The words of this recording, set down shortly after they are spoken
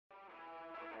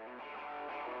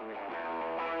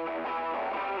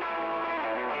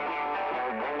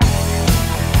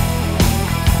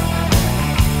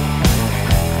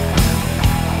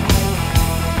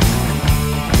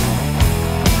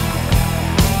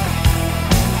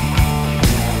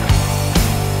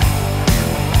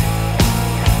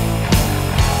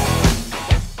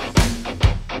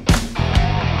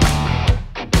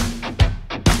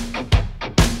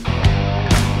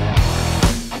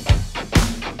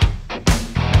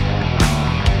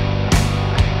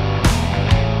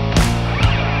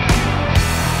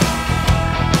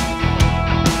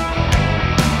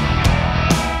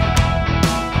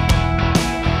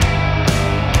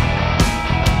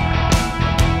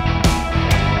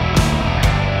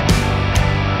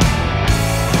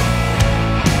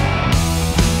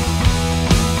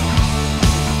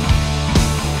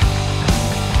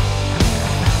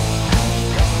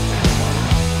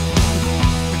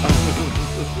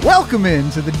Welcome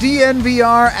into the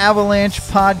DNVR Avalanche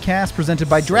podcast presented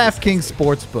by DraftKings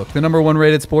Sportsbook, the #1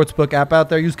 rated sportsbook app out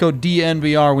there. Use code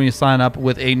DNVR when you sign up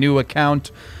with a new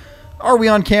account. Are we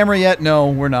on camera yet? No,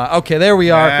 we're not. Okay, there we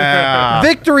are. Yeah.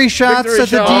 Victory shots Victory at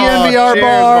the shot. DNVR Cheers,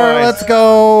 bar. boys. Let's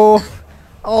go.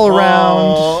 All around.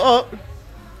 Oh.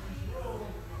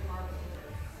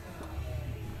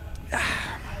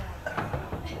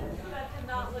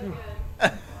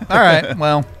 All right,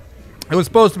 well, it was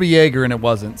supposed to be Jaeger and it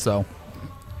wasn't, so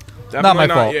Definitely not my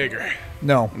fault. Jaeger.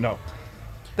 no. No.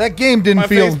 That game didn't My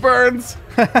feel... face burns.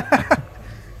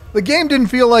 The game didn't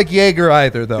feel like Jaeger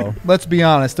either, though. Let's be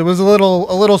honest. It was a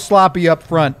little sloppy up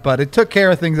front, but it took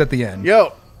care of things at the end.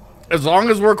 Yo, as long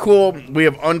as we're cool, we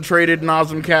have untraded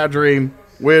Nazem Kadri.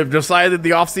 We've decided the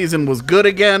offseason was good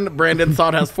again. Brandon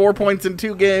Saad has 4 points in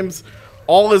 2 games.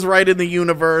 All is right in the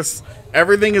universe.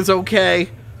 Everything is okay.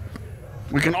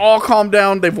 We can all calm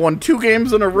down. They've won 2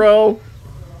 games in a row.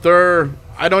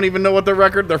 I don't even know what their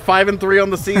record. They're 5-3 on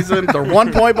the season. They're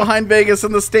 1 point behind Vegas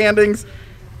in the standings.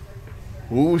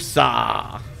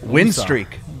 Woosah. Win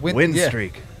streak. Win- yeah.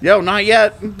 streak. Yo, not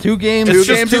yet. 2 games, It's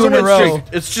just just 2 in a win row. streak.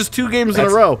 It's just 2 games in a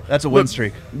row. That's a win Look,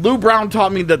 streak. Lou Brown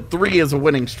taught me that 3 is a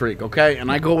winning streak, okay? And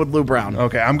I go with Lou Brown.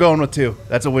 Okay, I'm going with 2.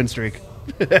 That's a win streak.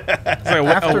 It's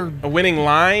like a winning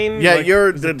line. Yeah, like,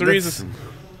 you're is it threes.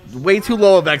 way too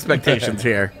low of expectations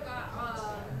here.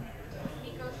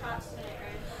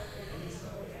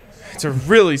 It's a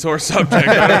really sore subject.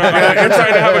 I don't know. You're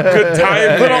trying to have a good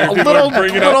time. A People little are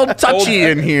bringing up touchy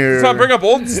old, in here. Let's not bring up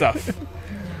old stuff.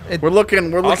 We're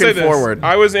looking I'll say this. forward.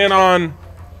 I was in on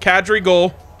Kadri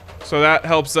goal, so that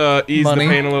helps ease Money.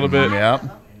 the pain a little bit. Yeah.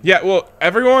 Yeah, well,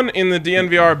 everyone in the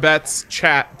DNVR bets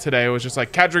chat today was just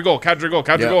like Kadri goal, Kadri goal,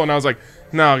 Kadri Yeah. goal, and I was like,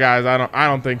 no, guys, I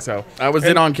don't think so. I was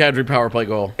in on Kadri power play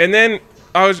goal. And then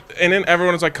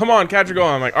everyone was like, "Come on, Kadri goal."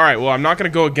 I'm like, "All right, well, I'm not going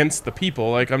to go against the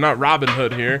people. Like, I'm not Robin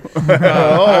Hood here. I'm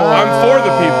for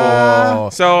the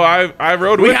people." So I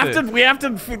rode with it. We have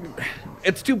to.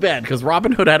 It's too bad because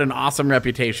Robin Hood had an awesome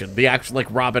reputation. The actual like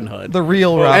Robin Hood. The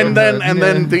real Robin Hood, then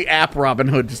yeah. the app Robin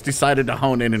Hood just decided to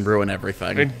hone in and ruin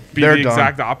everything. It'd be They're the done.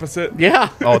 exact opposite. Yeah.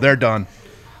 Oh, they're done.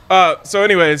 So,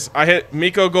 anyways, I hit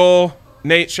Miko goal,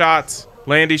 Nate shots,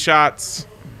 Landy shots,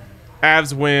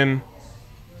 Avs win,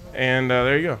 and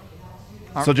there you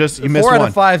go. So just you missed 4 out one.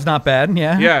 of 5's not bad,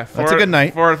 yeah. Yeah, That's a good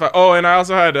night. 4 out of 5. Oh, and I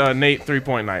also had Nate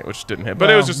 3-point night, which didn't hit, but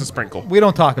it was just a sprinkle. We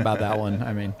don't talk about that one.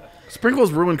 I mean,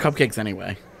 Sprinkles ruin cupcakes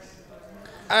anyway.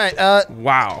 all right.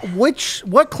 Wow.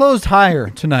 What closed higher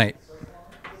tonight?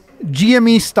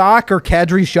 GME stock or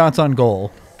Kadri shots on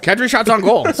goal? Kadri shots on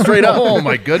goal, straight up. Oh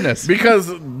my goodness.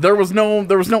 Because there was no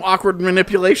awkward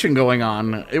manipulation going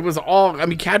on. It was all. I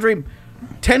mean, Kadri,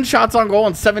 10 shots on goal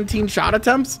and 17 shot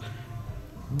attempts.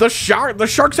 The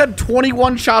Sharks had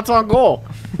 21 shots on goal.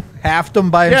 Halved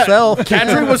them by himself.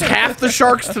 Kadri was half the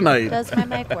Sharks tonight. Does my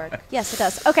mic work? Yes, it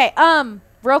does. Okay,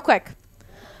 real quick.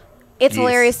 It's Yes.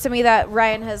 hilarious to me that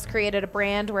Ryan has created a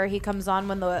brand where he comes on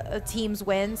when the teams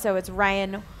win. So it's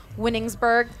Ryan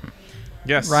Winningsberg.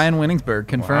 Yes. Ryan Winningsberg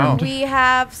confirmed. We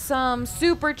have some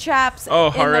super chaps in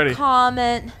already. the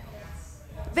comment.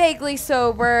 Vaguely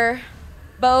sober.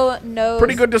 Bo knows.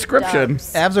 Pretty good description.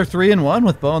 dubs. Avs are 3-1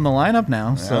 with Bo in the lineup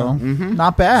now, so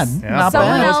not bad. Yeah, Not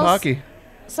Someone bad. else- hockey.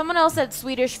 Someone else said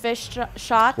Swedish fish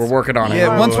shots. We're working on it.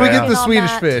 Yeah, Oh, once we yeah. get the Working on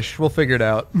Swedish that. fish, we'll figure it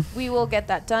out. We will get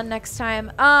that done next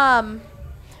time.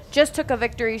 Just took a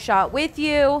victory shot with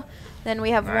you. Then we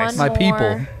have one My more.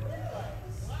 people.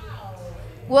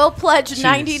 We'll pledge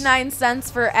 99 cents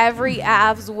for every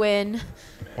Avs win.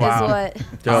 Wow. Is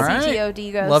what All right. CTO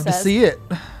Digo Love says. to see it.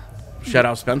 Shout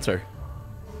out Spencer.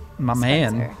 My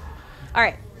Spencer. man. All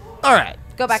right, All right.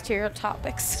 go back to your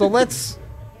topics. So let's.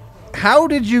 How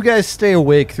did you guys stay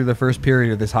awake through the first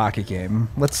period of this hockey game?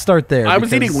 Let's start there. I was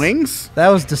because eating wings, That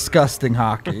was disgusting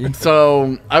hockey.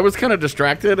 so I was kind of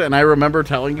distracted, and I remember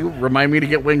telling you, remind me to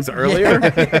get wings earlier,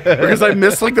 because I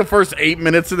missed like the first 8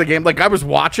 minutes of the game. Like I was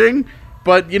watching,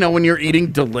 but you know when you're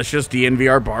eating delicious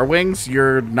DNVR bar wings,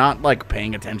 you're not like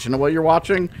paying attention to what you're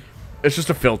watching. It's just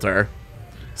a filter.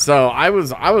 So I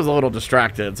was a little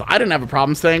distracted. So I didn't have a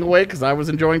problem staying awake because I was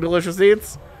enjoying delicious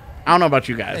eats. I don't know about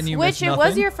you guys. And you Which missed it was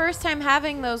nothing? your first time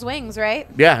having those wings, right?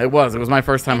 Yeah, it was. It was my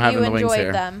first time And having you the wings enjoyed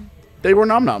here. them. They were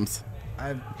num nums.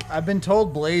 I've been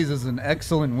told Blaze is an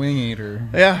excellent wing eater.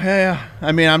 Yeah.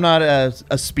 I mean, I'm not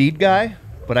a speed guy,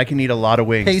 but I can eat a lot of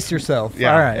wings. Pace yourself.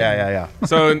 Yeah, All right. yeah.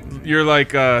 So you're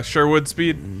like Sherwood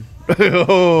speed?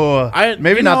 Oh,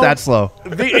 maybe you not know, that slow.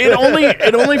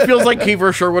 It only feels like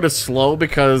Kiefer Sherwood is slow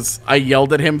because I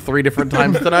yelled at him 3 different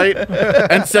times tonight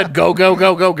and said go go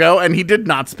go go go, and he did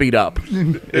not speed up.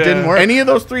 It didn't work. Any of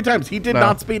those 3 times, he did No.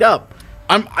 not speed up.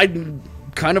 I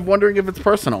kind of wondering if it's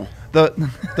personal.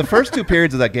 The first 2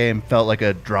 periods of that game felt like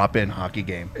a drop-in hockey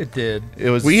game. It did. It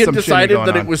was. We had some decided shinny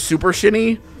that going it was super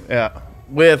shinny on.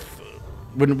 which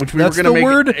we were That's going to the make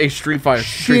word a Street Fighter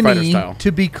Shinny, style.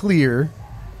 to be clear.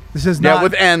 This is Yeah, not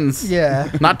with N's.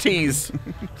 Yeah. Not T's.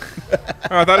 Oh,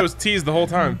 I thought it was teased the whole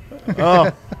time.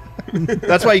 Oh,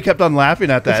 that's why you kept on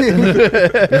laughing at that.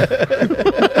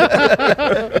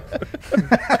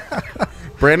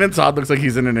 Brandon Todd looks like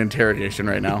he's in an interrogation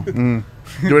right now. Doing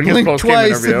his Blink post-game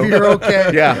twice interview. if you're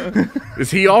okay. Yeah.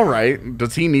 Is he all right?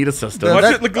 Does he need assistance? Watch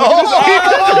That- it. Look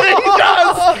at He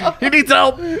does! He needs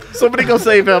help. Somebody go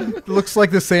save him. Looks like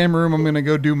the same room I'm gonna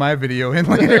go do my video in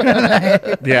later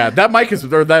tonight. Yeah, that mic is,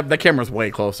 or that camera's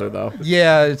way closer, though.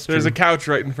 Yeah, it's true. There's a couch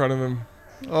right in front of him.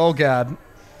 Oh God.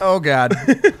 Oh God.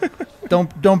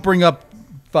 Don't bring up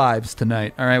fives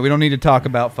tonight. All right, we don't need to talk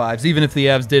about fives, even if the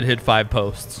Avs did hit 5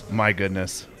 posts. My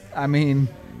goodness. I mean,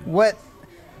 what?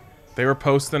 They were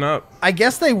posting up. I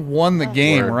guess they won the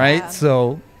game, word. right? Yeah.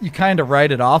 So you kind of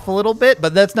write it off a little bit,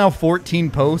 but that's now 14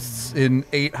 posts in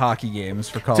 8 hockey games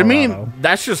for To Colorado. me,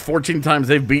 that's just 14 times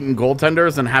they've beaten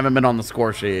goaltenders and haven't been on the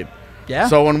score sheet. yeah.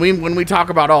 So when we talk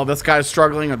about, oh, this guy's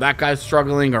struggling or that guy's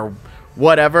struggling or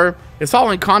whatever, it's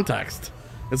all in context.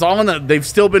 It's all in that they've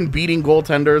still been beating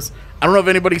goaltenders. I don't know if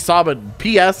anybody saw, but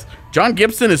P.S. John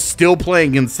Gibson is still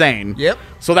playing insane. Yep.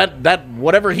 So that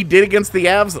whatever he did against the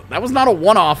Avs, that was not a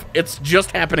one-off. It's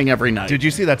just happening every night. Did you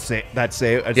see that save?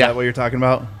 Is Yeah. that what you're talking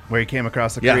about? Where he came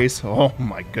across the Yeah. crease? Oh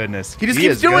my goodness. He just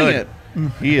keeps is doing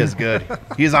good. He is good.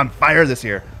 He is on fire this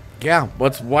year. Yeah,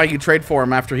 that's why you trade for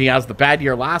him after he has the bad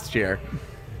year last year.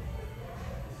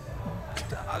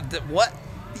 What?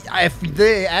 If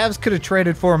the Avs could have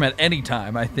traded for him at any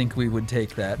time, I think we would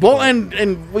take that. Well, But-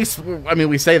 and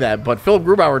we say that, but Philip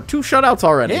Grubauer 2 shutouts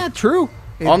already. yeah, true.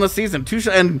 On the season,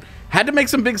 and had to make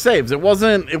some big saves. It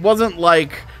wasn't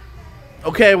like,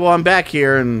 okay, well, I'm back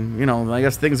here, and I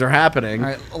guess things are happening. All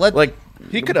right, like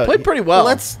He could have played pretty well.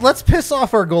 Let's piss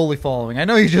off our goalie following. I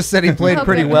know you just said he played Oh,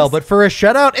 pretty goodness. well, but for a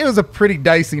shutout, it was a pretty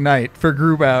dicey night for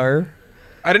Grubauer.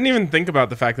 I didn't even think about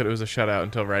the fact that it was a shutout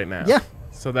until right now. Yeah.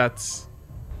 So that's...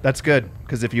 That's good,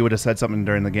 because if you would have said something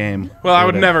during the game. Well, I would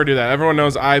would've- never do that. Everyone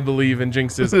knows I believe in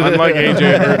jinxes, unlike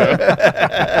AJ and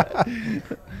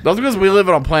Rudo. That's because we live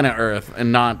on planet Earth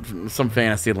and not some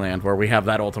fantasy land where we have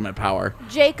that ultimate power.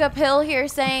 Jacob Hill here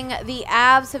saying the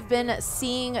Avs have been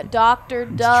seeing Dr.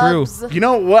 true. Dubs. You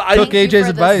know what? Took Thank you AJ's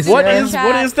for the advice. super What Yeah. is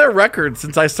chat. their record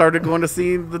since I started going to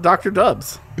see the Dr.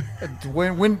 Dubs?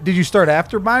 When did you start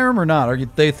after Byram or not? Are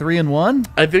they 3-1?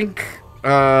 I think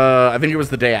it was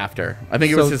the day after. I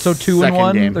think it was his so 2-1.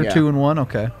 second game. They're yeah. 2-1.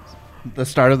 Okay. The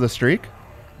start of the streak?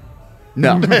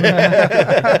 No,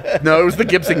 no, it was the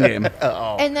Gibson game.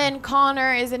 And then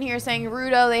Connor is in here saying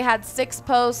Rudo, they had 6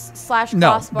 posts /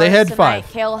 No, crossbars they had tonight.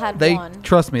 5. Kale had They 1.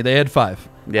 trust me. They had 5.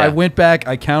 Yeah. I went back.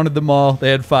 I counted them all. They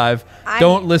had 5.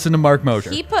 Don't listen to Mark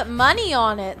Mosier. He put money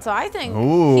on it, so I think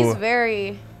Ooh. he's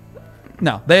very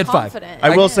No, they had 5. confident. I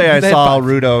will say I They had saw 5.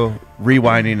 Rudo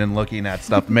rewinding and looking at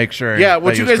stuff to make sure Yeah, that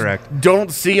what he you was guys correct. don't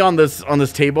see on this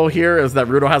table here is that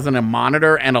Rudo has a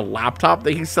monitor and a laptop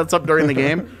that he sets up during the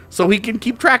game, so he can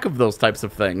keep track of those types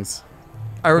of things.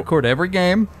 I record every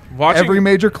game, Watching- every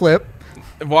major clip.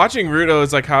 Watching Rudo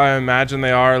is like how I imagine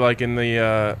they are like in the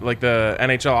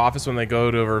NHL office when they go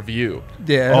to a review.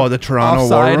 Yeah. Oh, the Toronto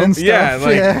offside War Room? and stuff. Yeah,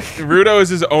 like yeah. Rudo is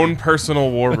his own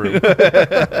personal war room.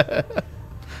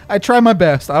 I try my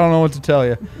best. I don't know what to tell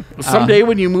you. Someday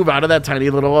when you move out of that tiny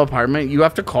little apartment, you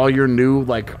have to call your new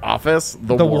office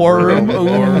the War Room. War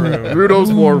Ooh. room.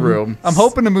 Rudo's War Room. I'm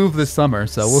hoping to move this summer,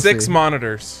 so we'll 6 see.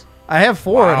 monitors. I have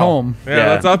 4 at home. Yeah, Yeah.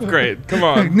 let's upgrade. Come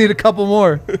I on. need a couple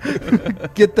more.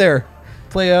 Get there.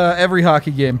 Play every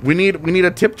hockey game. We need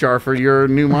a tip jar for your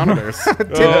new monitors.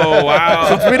 Oh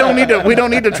wow. we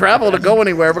don't need to travel to go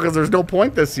anywhere because there's no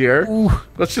point this year.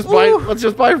 Let's just buy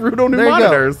Rudo new There you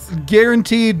monitors. go.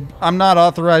 Guaranteed. I'm not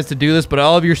authorized to do this, but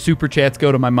all of your super chats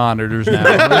go to my monitors now.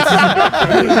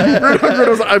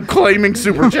 Rudo's, I'm claiming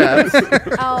super chats.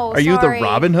 Oh, Are you the sorry.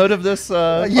 Robin Hood of this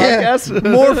yeah. podcast?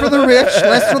 More for the rich,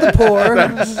 less for the poor.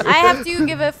 I have to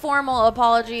give a formal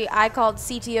apology. I called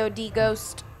CTOD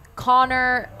Ghost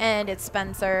Connor, and it's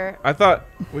Spencer. I thought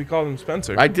we called him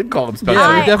Spencer. I did call him Spencer.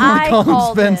 Yeah, we I- definitely I called him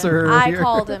called Spencer I earlier.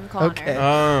 called him Connor Okay.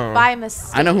 Oh. by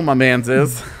mistake. I know who my man's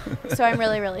is. So I'm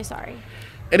really, really sorry.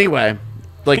 Anyway,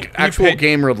 actual paid-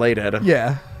 game related.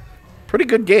 Yeah. Pretty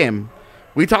good game.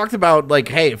 We talked about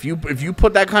hey, if you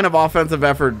put that kind of offensive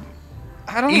effort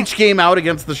I don't each game out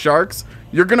against the Sharks,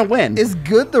 you're gonna win. Is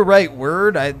good the right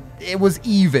word? It was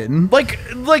even. Like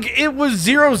it was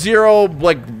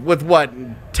 0-0 with what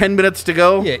 10 minutes to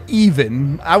go. Yeah,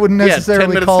 even. I wouldn't 10 necessarily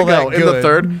minutes call to go that in good. the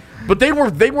third. But they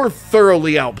were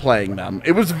thoroughly outplaying them.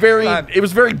 It was very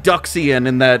Duxian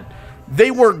in that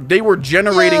they were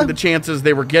generating the chances,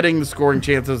 they were getting the scoring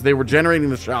chances, they were generating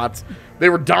the shots, they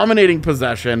were dominating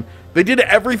possession. They did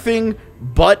everything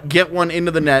but get one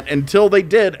into the net until they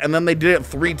did, and then they did it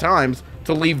 3 times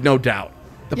to leave no doubt.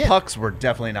 The pucks were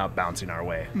definitely not bouncing our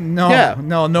way.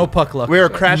 No puck luck. We were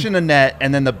crashing the net,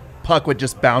 and then the puck would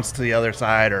just bounce to the other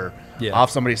side or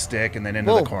off somebody's stick and then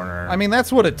into the corner. I mean,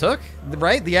 that's what it took,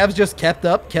 right? The Avs just kept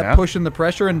pushing the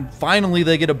pressure, and finally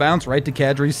they get a bounce right to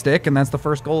Kadri's stick, and that's the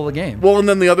first goal of the game. Well, and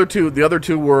then the other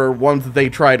two were ones that they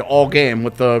tried all game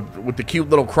with the cute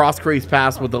little cross crease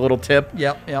pass with the little tip.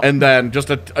 Yep. And then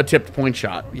just a tipped point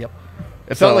shot. Yep.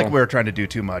 It felt like we were trying to do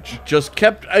too much. Just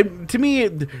kept to me.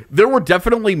 There were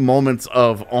definitely moments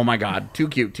of, oh my god, too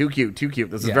cute.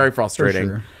 This is very frustrating.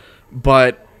 For sure.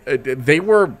 But they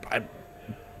were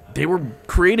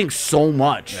creating so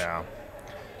much. Yeah.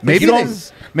 Maybe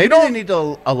they need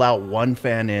to allow one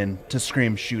fan in to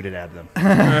scream "shoot it" at them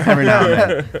every now and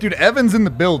then. Dude, Evan's in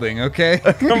the building, okay?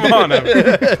 Come on,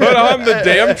 Evan. Put on the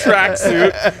damn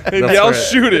tracksuit and That's yell, right.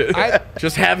 shoot it.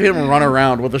 Just have him run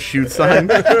around with a shoot sign.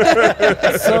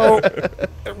 So,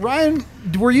 Ryan,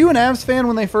 were you an Avs fan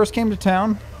when they first came to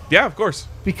town? Yeah, of course.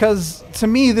 Because to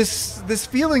me, this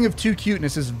feeling of too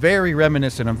cuteness is very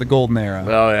reminiscent of the golden era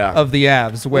Oh yeah. of the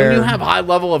Avs, where When you have high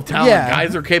level of talent, Yeah.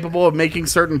 guys are capable of making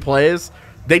certain plays.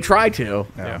 They try to.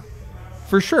 Yeah.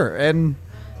 for sure. And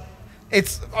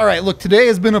it's all right. Look, today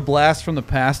has been a blast from the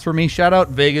past for me. Shout out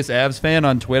Vegas Avs fan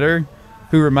on Twitter,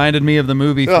 who reminded me of the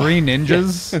movie Three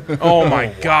Ninjas. Oh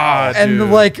my god, And dude.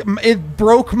 like it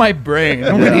broke my brain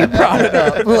when he brought it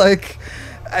up. Like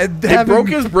It broke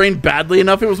his brain badly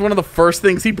enough. It was one of the first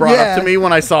things he brought up to me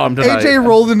when I saw him tonight. AJ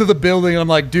rolled into the building, and I'm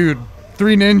like, dude,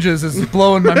 Three Ninjas is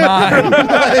blowing my mind.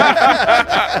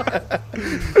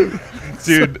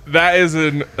 Dude, that is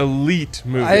an elite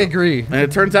movie. I agree. And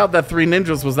it turns out that Three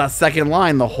Ninjas was that second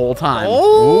line the whole time.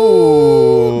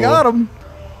 Oh, got him.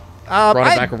 Brought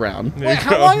it back around. Wait,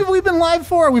 how long have we been live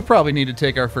for? We probably need to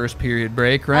take our first period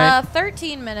break, right?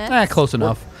 13 minutes. Close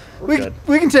enough. We good.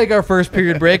 can take our first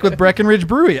period break with Breckenridge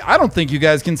Brewery. I don't think you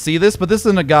guys can see this, but this is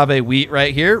an agave wheat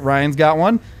right here. Ryan's got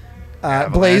one.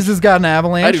 Blaze has got an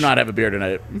Avalanche. I do not have a beer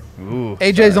tonight. Ooh,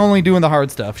 AJ's only doing the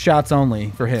hard stuff. Shots only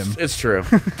for him. It's true.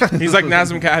 He's like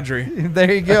Nazem Kadri.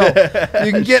 There you go.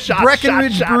 You can get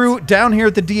Breckenridge Brew down here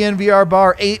at the DNVR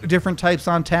bar. 8 different types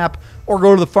on tap. Or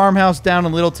go to the farmhouse down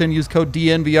in Littleton. Use code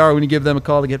DNVR when you give them a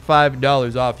call to get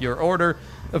 $5 off your order.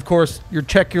 Of course,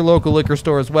 check your local liquor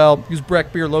store as well. Use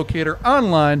Breck Beer Locator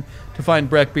online to find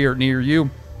Breck Beer near you.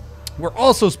 We're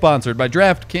also sponsored by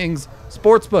DraftKings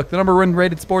Sportsbook, the number 1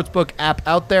 rated sportsbook app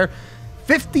out there.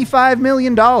 $55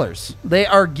 million they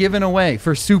are giving away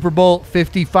for Super Bowl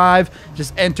 55.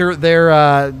 Just enter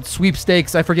their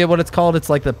sweepstakes. I forget what it's called. It's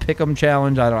like the Pick'em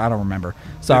Challenge. I don't remember.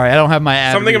 Sorry, I don't have my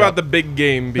ad. Something read about up. the big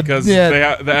game because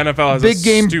Yeah. the NFL has Big a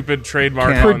game stupid trademark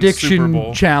on Super prediction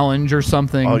Bowl. challenge or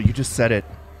something. oh, you just said it.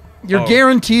 You're Oh.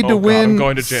 guaranteed to Oh, God, win I'm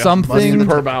going to jail. something.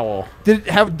 Per bowel.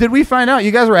 Did we find out?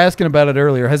 You guys were asking about it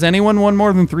earlier. Has anyone won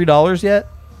more than $3 yet?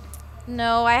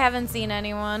 No, I haven't seen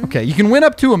anyone. Okay, you can win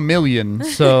up to $1 million.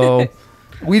 So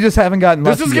we just haven't gotten.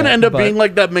 This lucky is going to yet, end up but- being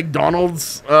like that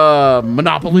McDonald's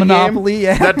Monopoly game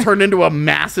yeah. that turned into a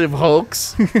massive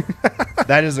hoax.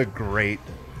 That is a great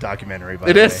documentary. By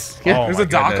It the way. is. Yeah. There's my a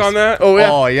doc goodness. on that? Oh,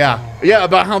 yeah. Oh yeah. Yeah,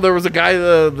 about how there was a guy,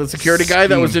 the security guy,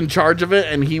 that was in charge of it,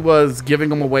 and he was giving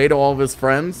them away to all of his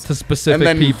friends. to specific And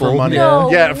then people. for money.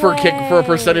 No Yeah, for a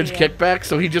percentage way. kickback.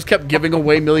 So he just kept giving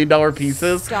away $1 million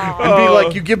pieces Stop. and be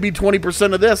like, "You give me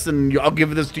 20% of this, and I'll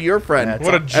give this to your friend." That's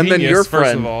What a genius, and then your first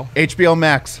friend. of all. HBO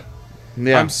Max.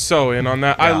 Yeah, I'm so in on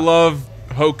that. I Yeah. love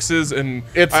hoaxes, and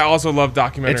It's- I also love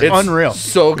documentaries. It's unreal.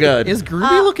 so good. Is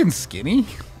Groovy looking skinny?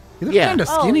 He looks Yeah. kind of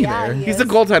Oh, skinny yeah, there. he He's is. a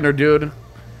goaltender, dude.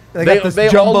 They got this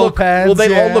jumbo all look pads. well. They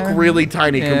all yeah. look really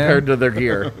tiny Yeah. compared to their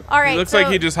gear. All right. He looks so like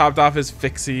he just hopped off his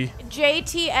fixie.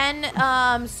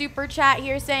 JTN super chat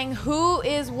here saying who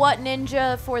is what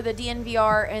ninja for the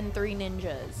DNVR and Three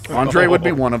Ninjas. Andre would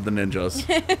be one of the ninjas.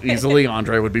 Easily,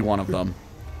 Andre would be one of them.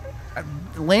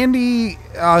 Landy,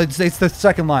 it's the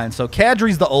second line. So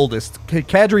Kadri's the oldest.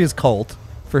 Kadri is Colt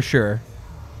for sure.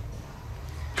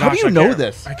 How do Gosh, you I know can't-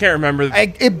 this? I can't remember.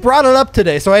 It brought it up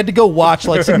today, so I had to go watch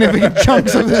like significant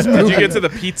chunks of this movie. Did you get to the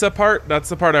pizza part? That's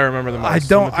the part I remember the most. I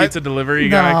don't. When the pizza delivery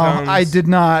no, guy comes. I did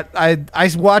not. I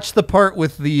watched the part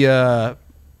with the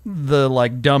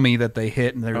like dummy that they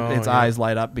hit and its yeah. eyes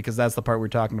light up because that's the part we're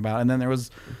talking about. And then there was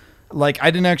like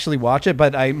I didn't actually watch it,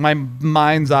 but my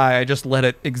mind's eye I just let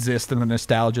it exist in the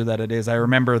nostalgia that it is. I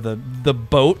remember the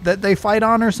boat that they fight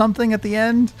on or something at the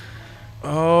end.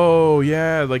 Oh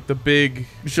yeah, like the big.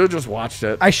 You should have just watched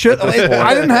it. I should.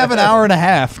 I didn't have an hour and a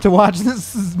half to watch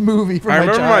this movie from I my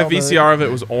remember childhood. my VCR of it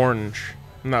was orange,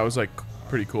 and that was like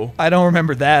pretty cool. I don't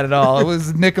remember that at all. It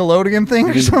was Nickelodeon thing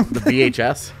or the something.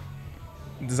 VHS.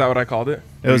 Is that what I called it?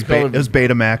 It was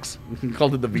Betamax. You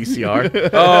called it the VCR.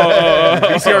 Oh,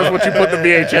 VCR is what you put the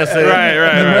VHS in.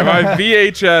 right. My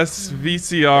VHS,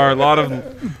 VCR, a lot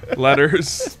of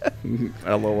letters.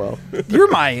 LOL. You're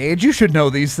my age. You should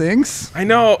know these things. I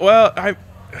know. Well,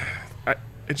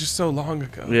 it's just so long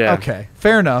ago. Yeah. Okay,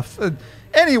 fair enough.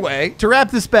 Anyway, to wrap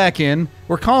this back in,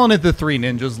 we're calling it the Three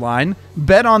Ninjas line.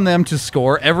 Bet on them to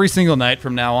score every single night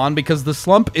from now on because the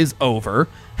slump is over.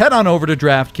 Head on over to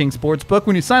DraftKings Sportsbook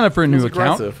when you sign up for a new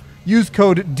account. aggressive. Use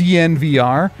code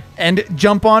DNVR and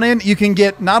jump on in. You can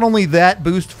get not only that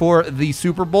boost for the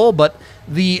Super Bowl, but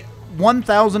the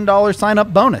 $1,000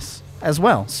 sign-up bonus as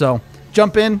well. So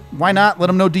jump in. Why not? Let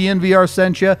them know DNVR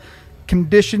sent you.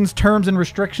 Conditions, terms, and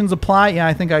restrictions apply. Yeah,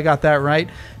 I think I got that right.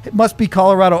 It must be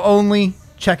Colorado only.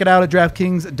 Check it out at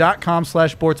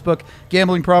DraftKings.com/sportsbook.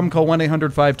 Gambling problem, call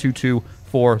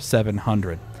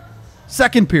 1-800-522-4700.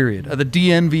 Second period of the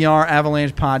DNVR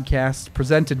Avalanche podcast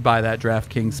presented by that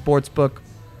DraftKings Sportsbook.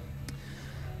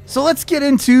 So let's get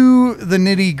into the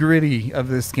nitty-gritty of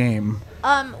this game.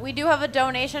 We do have a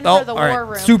donation Oh, for the all right. war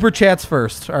room. Super chats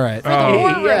first. All right. For the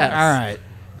war room. yes. All right.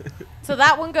 So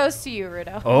that one goes to you,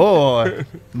 Rudo. Oh,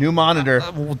 new monitor.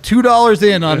 Well, $2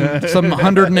 in on some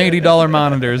 $180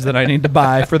 monitors that I need to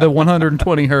buy for the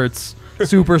 120 hertz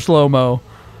super slow mo.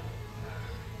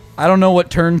 I don't know what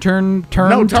turn. No, Tum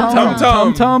tum Tum.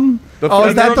 tum tum. The Oh,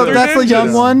 is that Three that's the young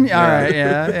Ninjas. one? All right,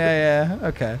 yeah.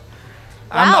 Okay.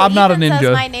 Wow, I'm not a Ethan says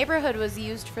ninja. my neighborhood was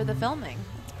used for the filming.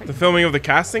 That's pretty The filming of the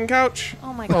casting couch.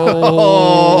 Oh my god.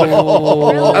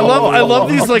 Oh, I love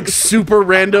these like super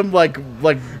random like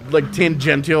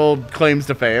tangential claims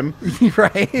to fame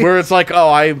right. where it's like, oh,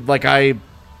 I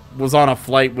was on a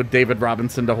flight with David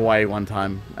Robinson to Hawaii one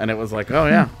time, and it was like, oh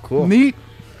yeah, cool. Neat.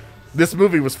 This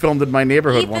movie was filmed in my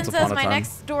neighborhood Ethan once says upon a my time.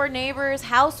 next door neighbor's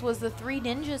house was the Three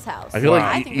Ninjas house. I feel like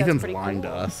I think that's Ethan's pretty lying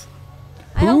cool. to us.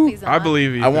 I hope he's not. I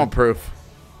believe you. I want proof.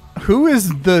 Who is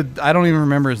the? I don't even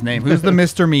remember his name. Who's the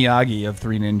Mr. Miyagi of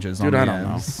Three Ninjas? Dude, on I the don't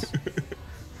know. ends?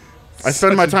 I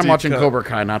spend my Such a time deep watching cut. Cobra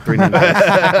Kai, not Three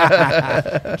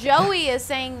Ninjas. Joey is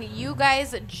saying you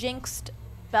guys jinxed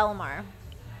Belmar.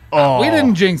 Oh, We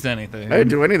didn't jinx anything. I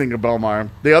didn't do anything to Belmar.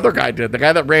 The other guy did. The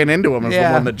guy that ran into him is the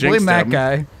one that jinxed blame that him.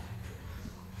 guy.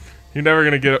 You're never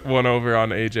gonna get one over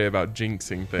on AJ about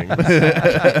jinxing things.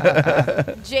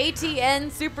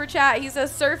 JTN super chat. He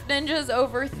says surf ninjas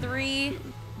over three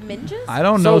ninjas. I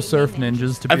don't know surf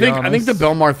ninjas to be honest. I think the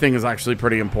Belmar thing is actually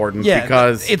pretty important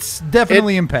because it's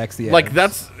definitely impacts the like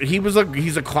atoms.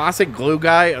 he's a classic glue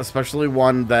guy, especially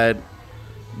one that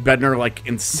Bednar like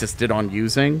insisted on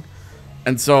using.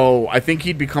 And so I think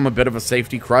he'd become a bit of a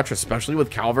safety crutch, especially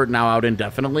with Calvert now out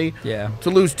indefinitely. Yeah.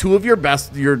 To lose two of your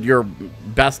best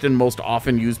and most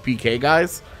often used PK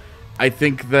guys, I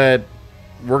think that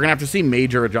we're gonna have to see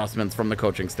major adjustments from the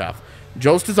coaching staff.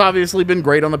 Jost has obviously been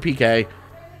great on the PK.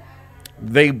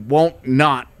 They won't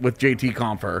not with JT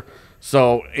Compher.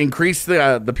 So increase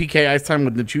the PK ice time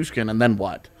with Nichushkin, and then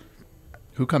what?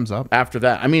 Who comes up? After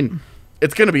that, I mean,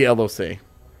 it's gonna be LOC.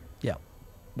 Yeah.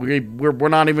 We're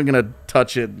not even gonna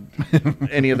touch it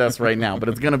any of this right now, but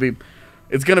it's gonna be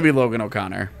Logan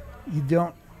O'Connor, You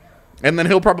don't and then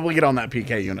he'll probably get on that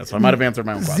PK unit. So I might have answered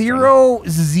my own question.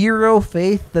 zero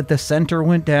faith that the center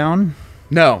went down.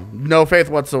 No faith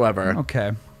whatsoever.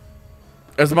 Okay.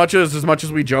 As much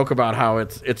as we joke about how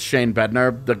it's Shane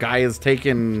Bednar, the guy has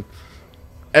taken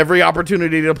every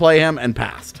opportunity to play him and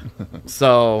passed.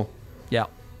 So Yeah.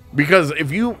 because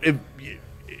if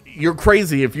you're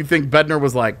crazy if you think Bednar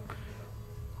was like,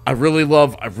 I really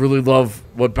love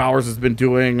what Bowers has been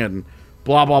doing and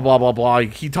blah blah blah blah blah.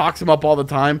 He talks him up all the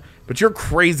time, but you're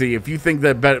crazy if you think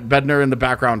that Bednar in the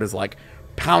background is like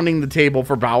pounding the table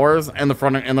for Bowers, and the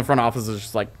front office is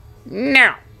just like,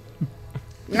 no,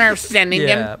 we're sending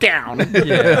him down.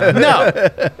 Yeah.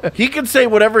 No, he can say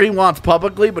whatever he wants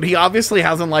publicly, but he obviously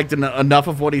hasn't liked enough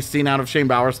of what he's seen out of Shane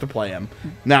Bowers to play him.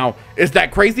 Now, is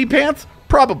that crazy pants?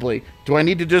 Probably. Do I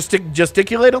need to just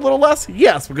gesticulate a little less?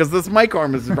 Yes, because this mic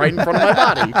arm is right in front of my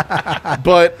body.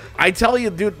 But I tell you,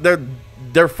 dude,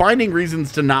 they're finding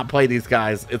reasons to not play these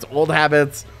guys. It's old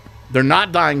habits. They're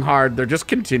not dying hard. They're just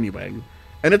continuing.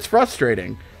 And it's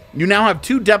frustrating. You now have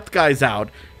two depth guys out,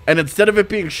 and instead of it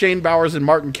being Shane Bowers and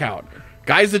Martin Kaut,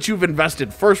 guys that you've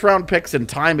invested first-round picks and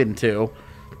time into,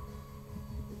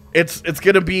 it's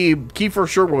going to be Kiefer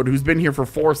Sherwood, who's been here for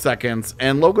 4 seconds,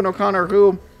 and Logan O'Connor,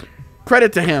 who,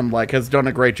 credit to him, like has done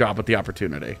a great job with the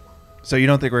opportunity. So you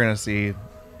don't think we're going to see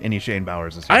any Shane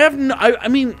Bowers this year? I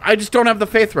mean, I just don't have the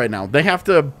faith right now. They have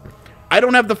to. I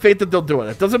don't have the faith that they'll do it.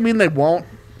 It doesn't mean they won't.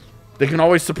 They can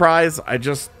always surprise. I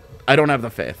don't have the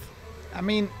faith. I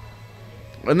mean,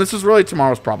 and this is really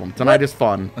tomorrow's problem. Tonight is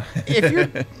fun. if you're,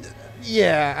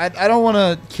 yeah, I don't want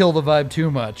to kill the vibe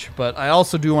too much, but I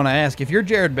also do want to ask, if you're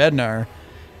Jared Bednar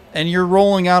and you're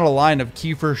rolling out a line of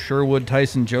Kiefer, Sherwood,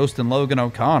 Tyson Jost, and Logan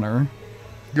O'Connor,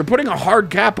 you're putting a hard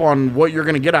cap on what you're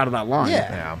going to get out of that line.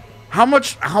 Yeah. How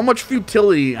much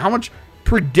futility, how much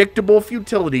predictable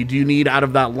futility do you need out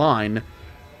of that line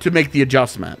to make the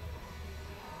adjustment?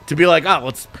 To be like,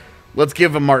 oh, let's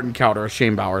give a Martin Kauter, a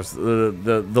Shane Bowers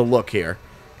the look here.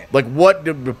 Like what?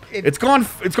 It's gone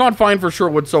fine for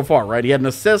Sherwood so far, right? He had an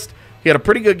assist. He had a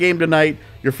pretty good game tonight.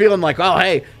 You're feeling like, oh,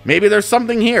 hey, maybe there's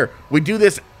something here. We do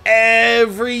this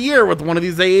every year with one of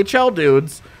these AHL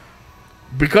dudes.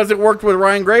 Because it worked with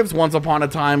Ryan Graves once upon a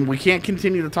time, we can't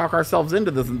continue to talk ourselves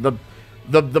into this.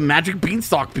 The magic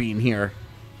beanstalk bean here.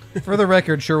 for the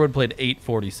record, Sherwood played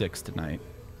 8:46 tonight.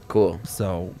 Cool.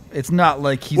 So it's not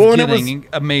like he's Well, and getting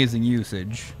amazing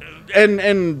usage. And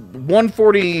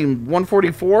 140,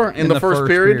 144 in the first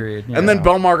period. Yeah. And then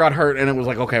Belmar got hurt, and it was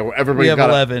like, okay, well, everybody's We have got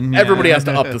 11. Everybody yeah. has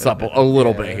to up this up a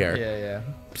little bit here. Yeah.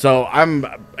 So I'm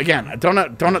again, I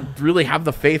don't really have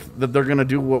the faith that they're going to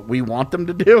do what we want them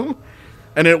to do,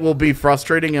 and it will be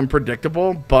frustrating and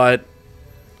predictable. But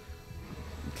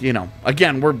you know,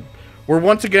 again, we're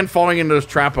once again falling into this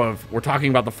trap of we're talking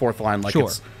about the fourth line like Sure.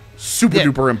 it's super Yeah.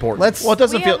 duper important. Well, it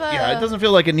doesn't We feel. have a- Yeah, it doesn't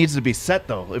feel like it needs to be set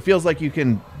though. It feels like you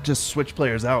can just switch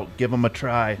players out, give them a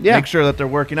try, Yeah. make sure that they're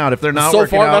working out. If they're not so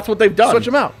working far, out, that's what they've done. Switch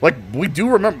them out. Like we do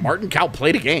remember, Martin Cow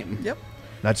played a game. Yep.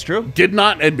 That's true. Did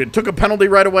not and took a penalty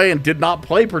right away and did not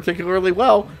play particularly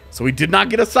well, so he did not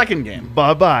get a second game.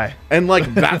 Bye bye. And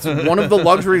like that's one of the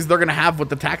luxuries they're gonna have with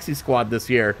the taxi squad this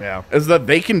year. Yeah. Is that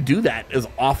they can do that as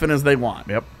often as they want.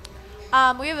 Yep.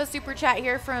 We have a super chat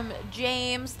here from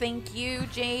James. Thank you,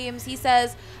 James. He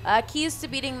says, keys to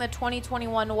beating the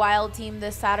 2021 Wild team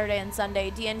this Saturday and Sunday.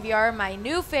 DNVR, my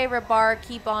new favorite bar.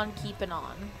 Keep on keeping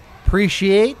on.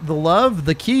 Appreciate the love.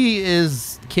 The key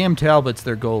is Cam Talbot's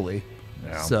their goalie.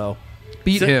 Yeah. So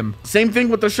beat Sa- him. Same thing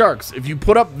with the Sharks. If you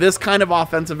put up this kind of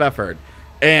offensive effort,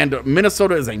 and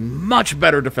Minnesota is a much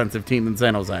better defensive team than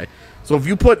San Jose. So if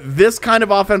you put this kind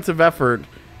of offensive effort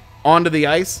onto the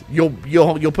ice, you'll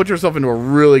put yourself into a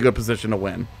really good position to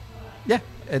win. Yeah.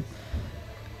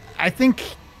 I think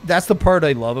that's the part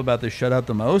I love about this shutout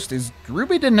the most is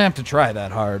Ruby didn't have to try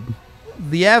that hard.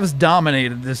 The Avs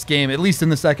dominated this game, at least in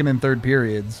the second and third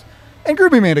periods. And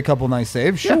Gruby made a couple nice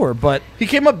saves, sure, but He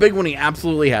came up big when he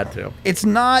absolutely had to. it's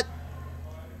not.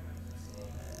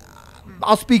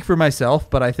 I'll speak for myself,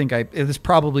 but I think this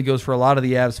probably goes for a lot of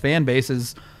the Avs fan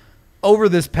bases. Over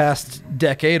this past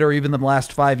decade or even the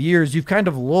last 5 years, you've kind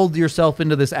of lulled yourself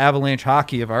into this Avalanche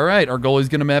hockey of, all right, our goalie's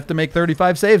going to have to make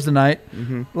 35 saves tonight.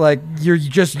 Like, you're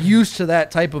just used to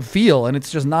that type of feel, and it's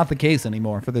just not the case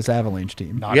anymore for this Avalanche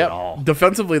team. Not Yep. at all.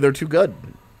 Defensively, they're too good.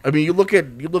 I mean, you look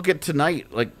at tonight.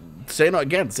 Like San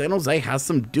Jose has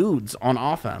some dudes on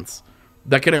offense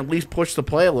that can at least push the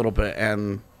play a little bit.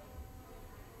 And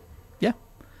Yeah.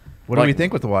 What do we Like-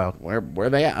 think with the Wild? where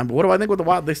they at? What do I think with the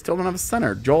Wild? They still don't have a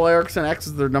center. Joel Eriksson X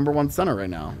is their number one center right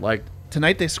now. Like,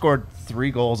 Tonight they scored 3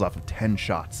 goals off of 10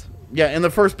 shots. yeah, in the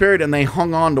first period, and they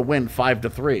hung on to win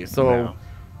 5-3. So Yeah.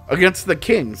 against the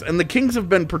Kings, and the Kings have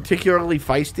been particularly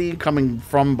feisty coming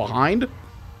from behind.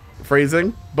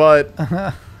 Phrasing, but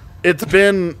it's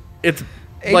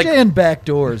AJ like and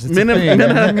backdoors. It's Minute- a thing.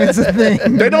 minute- It's a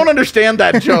thing. they don't understand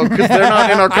that joke because they're not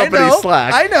in our I company know.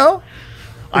 Slack. I know.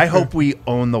 I hope we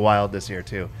own the Wild this year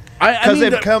too. I Because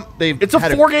mean, they've it's a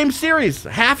had 4-game series.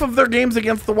 Half of their games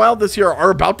against the Wild this year are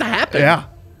about to happen. Yeah.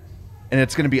 And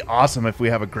it's going to be awesome if we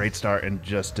have a great start and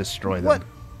just destroy them. What?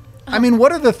 I mean,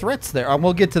 what are the threats there?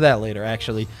 We'll get to that later,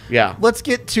 actually. Yeah. Let's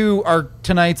get to our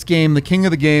tonight's game, the king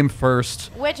of the game first.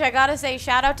 Which I gotta say,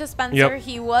 shout out to Spencer. Yep.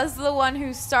 He was the one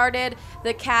who started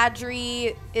the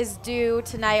Kadri is due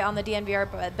tonight on the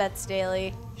DNVR Bets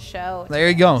Daily show. There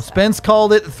you go. Spence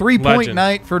called it 3-point Legend.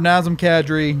 night for Nazem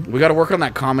Kadri. We got to work on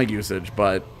that comma usage,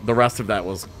 but the rest of that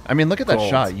was. I mean, look at that Gold.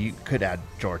 shot. You could add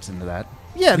jorts into that.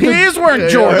 Yeah, He is wearing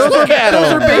jorts. Those Look at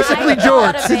are him. basically I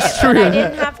thought jorts. of It's it, but true. I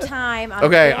didn't have time. I'm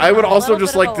Okay, doing I would a also little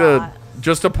just bit like of a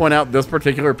lot. to point out this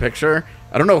particular picture.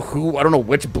 I don't know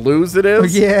which blues it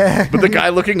is. Yeah. But the guy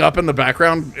looking up in the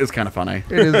background is kind of funny.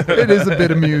 It is a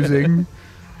bit amusing.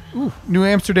 Ooh, New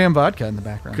Amsterdam vodka in the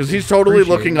background. Because he's totally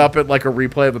Appreciate looking it. up at like a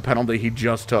replay of the penalty he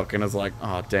just took and is like,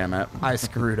 oh, damn it. I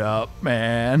screwed up,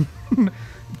 man.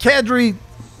 Kadri,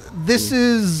 this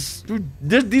is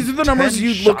These are the numbers 10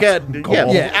 you look at. shots on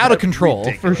goal. yeah, out of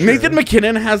control for sure. Nathan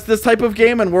McKinnon has this type of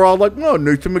game, and we're all like, no,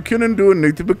 Nathan McKinnon doing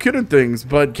Nathan McKinnon things.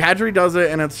 But Kadri does it,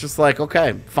 and it's just like,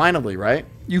 okay, finally, right?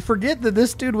 You forget that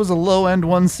this dude was a low-end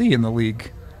 1C in the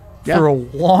league Yeah. for a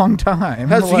long time.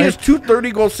 He Like, has 2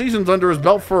 30-goal seasons under his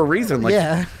belt for a reason. Like,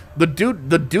 Yeah. the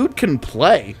dude can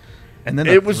play. And then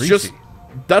It was just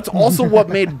that's also what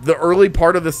made the early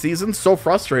part of the season so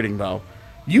frustrating, though.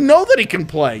 You know that he can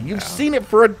play. You've seen it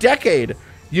for a decade.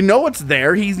 You know it's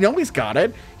there. He's got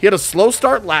it. He had a slow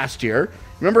start last year.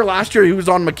 Remember last year he was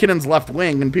on McKinnon's left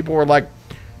wing, and people were like,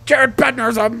 Jared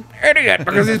Bednar's an idiot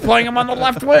because he's playing him on the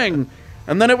left wing.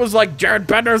 And then it was like, Jared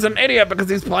Bednar's an idiot because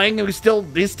he's playing and he's still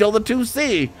the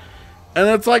 2C. And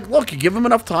it's like, look, you give him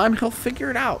enough time, he'll figure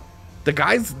it out.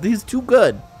 He's too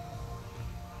good.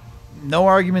 No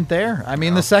argument there. I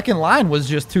mean, the second line was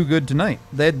just too good tonight.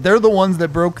 They're the ones that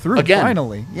broke through Again.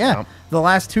 finally. Yeah, Yep. the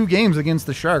last 2 games against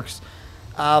the Sharks.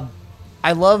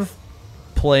 I love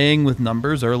playing with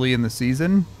numbers early in the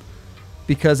season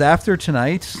because after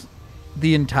tonight,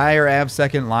 the entire Avs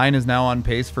second line is now on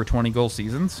pace for 20-goal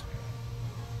seasons.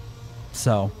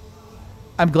 So,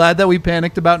 I'm glad that we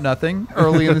panicked about nothing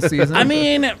early in the season. I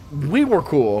mean, we were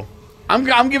cool.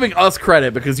 I'm giving us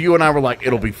credit because you and I were like,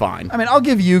 it'll be fine. I'll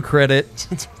give you credit.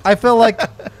 I feel like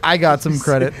I got some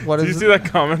credit. What Did is you see that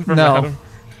comment from No. Adam?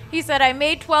 He said, I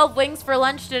made 12 wings for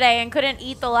lunch today and couldn't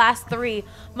eat the last 3.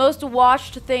 Most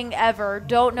washed thing ever.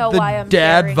 Don't know the why I'm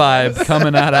dad sharing vibe this."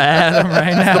 coming out of Adam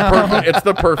right now? It's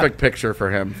the perfect picture for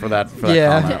him for that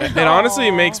Yeah. comment. It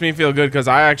honestly makes me feel good because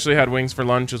I actually had wings for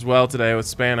lunch as well today with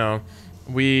Spano.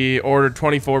 We ordered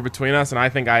 24 between us, and I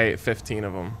think I ate 15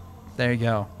 of them. There you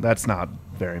go. That's not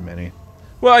very many.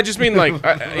 Well, I just mean like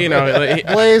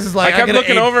Blaze is like, I kept gotta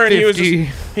looking eat over and 50.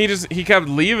 he kept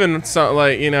leaving. So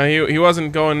he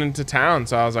wasn't going into town.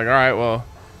 So I was like, all right, well,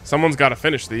 someone's got to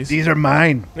finish these. These are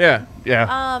mine. Yeah.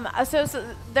 Yeah. So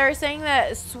they're saying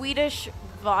that Swedish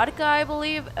vodka, I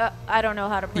believe. I don't know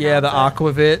how to pronounce Yeah, the it.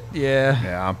 Aquavit. Yeah.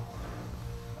 Yeah.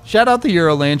 Shout out the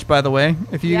Eurolanche, by the way.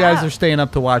 If you Yeah. guys are staying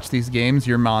up to watch these games,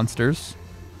 you're monsters.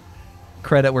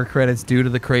 Credit where credit's due to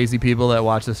the crazy people that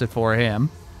watch this at 4 a.m.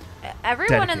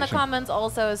 Everyone in the Dedication. comments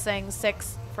also is saying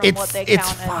 6 from what they It's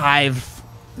counted. 5.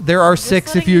 There are 6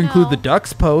 if letting you you include know. the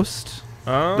Ducks post.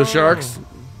 Oh. The Sharks.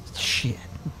 Shit.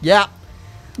 Yeah.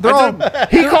 They're all.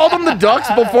 He called them the Ducks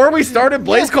before we started.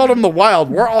 Blaze called them the Wild.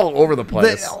 We're all over the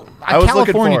place. I was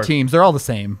looking California for- teams. They're all the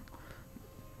same.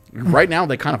 Right now,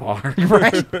 they kind of are.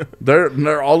 Right.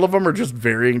 They're all of them are just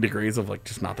varying degrees of like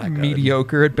just not that good.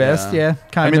 Mediocre at best. Yeah.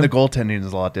 Kind I mean, the of. goaltending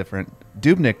is a lot different.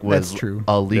 Dubnik was That's true.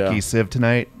 a leaky Yeah. sieve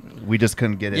tonight. We just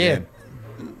couldn't get it Yeah. in.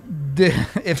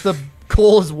 If the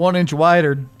goal is 1 inch wide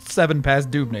or 7 past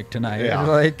Dubnik tonight, Yeah.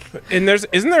 like And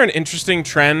isn't there an interesting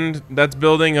trend that's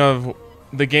building of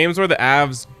the games where the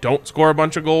Avs don't score a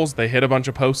bunch of goals, they hit a bunch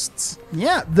of posts?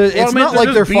 yeah, Well, it's I mean, not like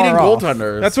just they're beating far off.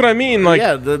 goaltenders. That's what I mean. Like,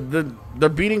 yeah, they're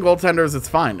beating goaltenders. It's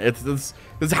fine.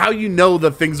 It's how you know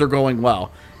that things are going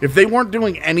well. If they weren't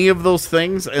doing any of those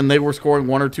things and they were scoring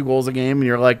 1 or 2 goals a game, and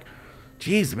you're like,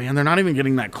 geez, man, they're not even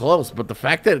getting that close. But the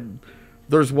fact that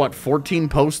there's 14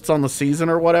 posts on the season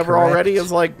or whatever Correct. already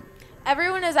is like,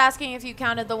 Everyone is asking if you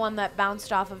counted the one that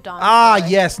bounced off of Donskoy. Ah,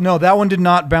 yes. No, that one did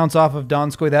not bounce off of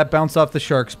Donskoy. That bounced off the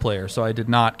Sharks player, so I did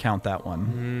not count that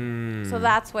one. So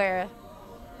that's where.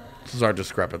 this is our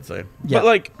discrepancy. Yeah. but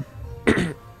like,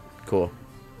 Cool.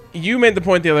 you made the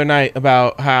point the other night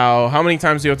about how many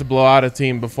times do you have to blow out a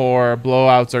team before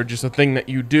blowouts are just a thing that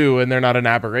you do and they're not an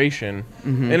aberration.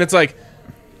 And it's like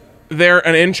they're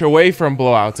an inch away from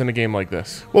blowouts in a game like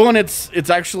this. Well, and it's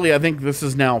actually, I think this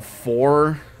is now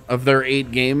 4 of their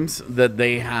 8 games that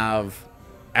they have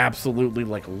absolutely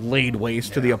like laid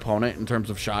waste to the opponent in terms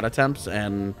of shot attempts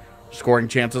and scoring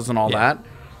chances and all Yeah. that.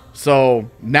 So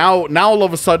now all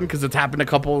of a sudden, because it's happened a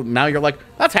couple, now you're like,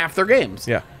 that's half their games.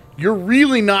 Yeah. You're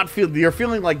really not you're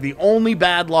feeling like the only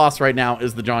bad loss right now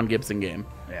is the John Gibson game.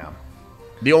 Yeah.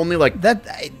 The only like that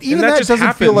even that that just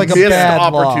doesn't feel like a Missed bad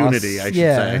opportunity, loss. I should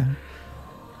yeah. say.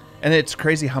 And it's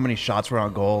crazy how many shots were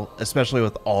on goal, especially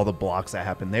with all the blocks that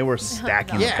happened. They were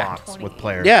stacking the Yeah. box with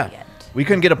players. Yeah. We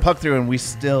couldn't get a puck through, and we A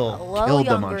still little killed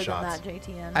them younger on than shots. that,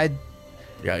 JTN. I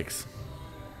Yikes.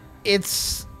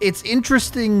 it's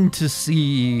interesting to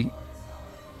see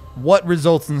what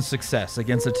results in success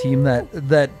against a team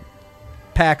that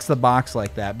packs the box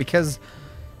like that, because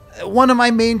one of my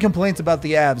main complaints about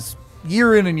the Avs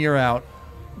year in and year out,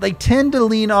 they tend to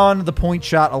lean on the point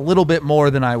shot a little bit more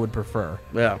than I would prefer.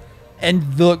 Yeah.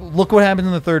 And look what happened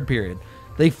in the third period.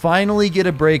 They finally get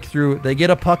a breakthrough. They get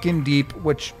a puck in deep,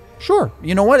 which, sure,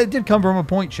 you know what? It did come from a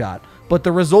point shot. but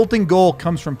the resulting goal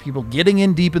comes from people getting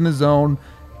in deep in the zone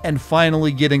and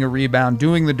finally getting a rebound,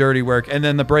 doing the dirty work, and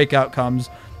then the breakout comes.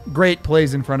 Great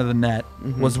plays in front of the net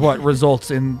was what results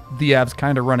in the Avs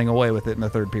kind of running away with it in the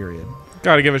third period.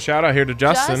 Got to give a shout out here to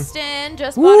Justin. Justin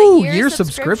just Woo, bought a year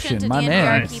subscription to my DNVR.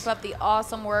 man. Keep up the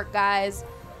awesome work, guys.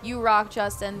 You rock,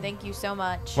 Justin. Thank you so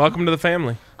much. Welcome to the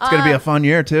family. It's going to be a fun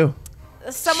year, too.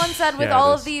 Someone said with Yeah,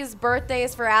 all it of is. these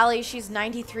birthdays for Allie, she's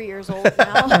 93 years old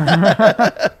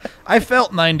now. I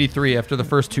felt 93 after the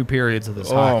first two periods of this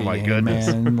hockey my game, goodness.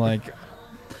 man. Like,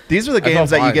 These are the felt games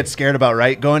that you fine. get scared about,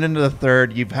 right? Going into the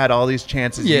third, you've had all these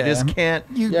chances. Yeah. You just can't.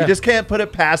 You Yeah. just can't put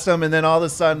it past them, and then all of a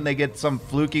sudden they get some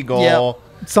fluky goal.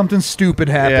 yeah, something stupid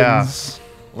happens.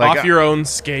 Like, Off your own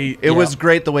skate. it was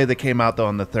great the way they came out though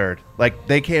in the third. Like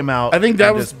they came out. I think that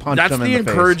and was just punched that's them the in the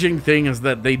encouraging thing is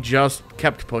that they just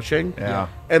kept pushing. Yeah.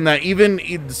 And that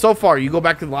even so far, you go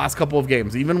back to the last couple of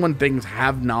games, even when things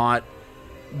have not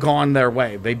gone their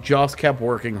way, they just kept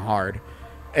working hard.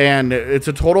 And it's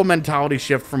a total mentality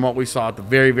shift from what we saw at the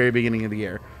very, very beginning of the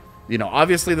year. You know,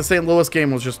 obviously the St. Louis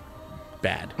game was just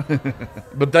bad.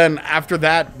 But then after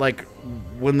that, like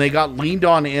when they got leaned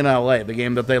on in LA, the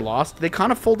game that they lost, they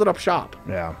kind of folded up shop.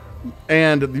 Yeah.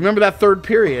 And remember that third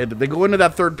period? They go into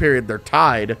that third period, they're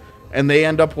tied, and they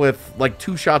end up with like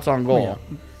 2 shots on goal.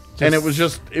 And it was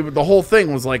just the whole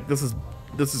thing was like this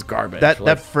is garbage. That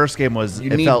Like, first game was.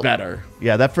 you it need felt better.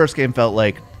 Yeah, that first game felt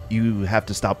like you have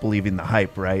to stop believing the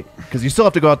hype, right? Because you still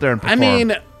have to go out there and I perform.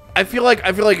 mean, I feel like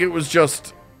it was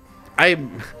just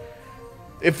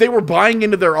if they were buying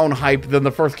into their own hype, then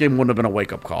the first game wouldn't have been a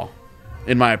wake up call,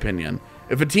 in my opinion.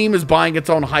 If a team is buying its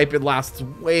own hype, it lasts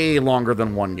way longer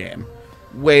than one game,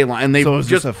 way long. And they so it was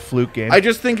just a fluke game. I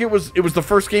just think it was the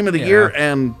first game of the year,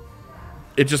 and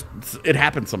it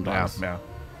happens yeah, sometimes. yeah,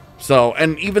 So,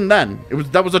 and even then,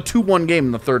 that was a 2-1 game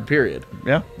in the third period.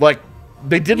 yeah. Like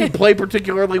they didn't play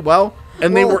particularly well,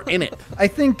 and they Well, were in it. I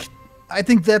think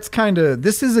that's kind of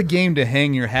this is a game to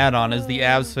hang your hat on as the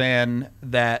Avs fan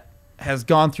that has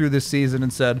gone through this season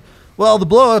and said, well, the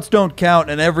blowouts don't count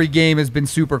and every game has been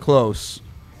super close.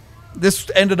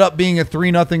 This ended up being a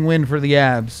 3-0 win for the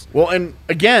Avs. Well, and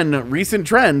again, recent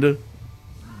trend,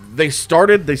 they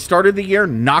started the year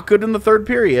not good in the third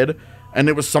period, and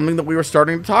it was something that we were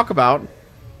starting to talk about.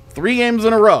 3 games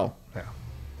in a row.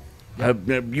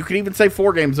 You could even say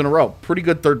 4 games in a row. Pretty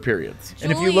good third periods.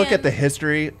 And if you look Julian- at the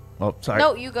history, oh, sorry.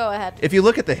 No, you go ahead. If you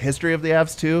look at the history of the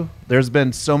Avs too, there's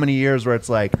been so many years where it's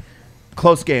like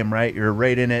close game, right? You're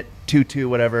right in it, 2-2,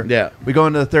 whatever. Yeah. We go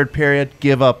into the third period,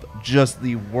 give up just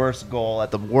the worst goal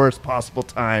at the worst possible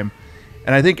time.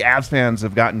 And I think Avs fans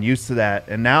have gotten used to that.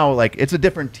 And now, like, it's a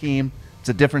different team. It's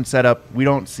a different setup. We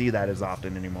don't see that as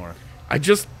often anymore.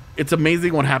 It's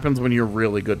amazing what happens when you're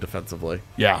really good defensively.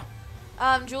 Yeah.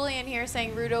 Julian here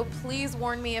saying, Rudo, please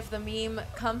warn me if the meme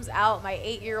comes out. My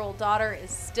 8-year-old daughter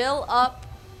is still up.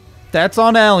 That's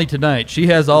on Allie tonight. She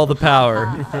has all the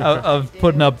power of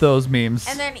putting up those memes.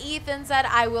 And then Ethan said,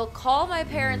 I will call my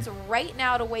parents right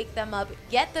now to wake them up,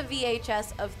 get the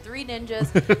VHS of 3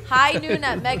 Ninjas, High Noon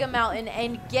at Mega Mountain,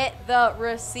 and get the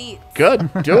receipts. Good.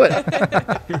 Do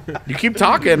it. You keep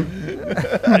talking.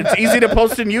 It's easy to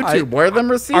post in YouTube. Wear them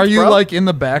receipts, Are you bro. like in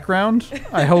the background?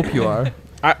 I hope you are.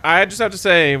 I just have to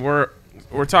say we're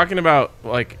talking about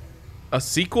like a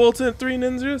sequel to 3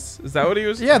 Ninjas. Is that what he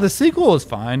was? Yeah, the sequel was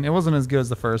fine. It wasn't as good as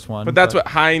the first one. But that's what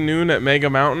High Noon at Mega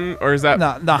Mountain, or is that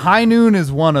No, the High Noon is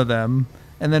one of them,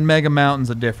 and then Mega Mountain's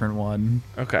a different one.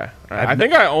 okay? All right. I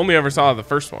think I only ever saw the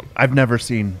first one. I've never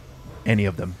seen any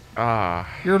of them.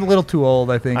 You're a little too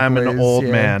old, I think. I'm an Blaze, old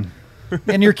yeah. man.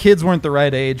 And your kids weren't the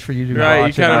right age for you to Right, you watch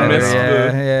it kinda either. missed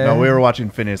yeah, the- yeah. No, we were watching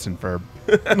Phineas and Ferb.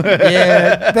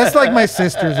 Yeah, that's like my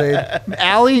sister's age.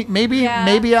 Allie, maybe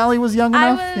Yeah. Allie was young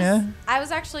enough. Yeah. I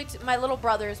was actually, my little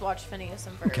brothers watched Phineas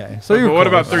and Ferb. Okay, so But you're what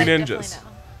cool. about So Three I definitely Ninjas?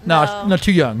 know. No,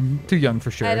 too young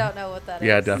for sure. I don't know what that is.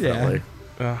 Yeah, definitely.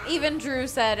 Even Drew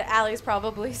said Allie's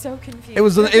probably so confused. It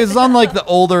was on like the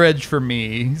older edge for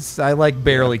me. I like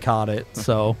barely caught it,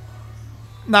 so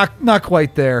not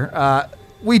quite there.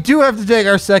 We do have to take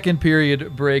our second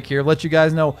period break here. Let you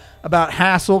guys know about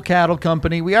Hassel Cattle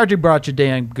Company. We already brought you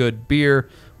damn good beer.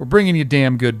 We're bringing you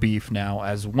damn good beef now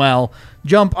as well.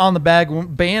 Jump on the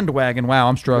bandwagon. Wow,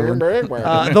 I'm struggling. The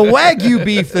Wagyu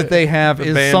beef that they have The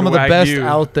is band some of the best Wagyu.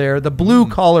 out there. The blue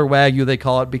collar Wagyu, they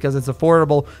call it, because it's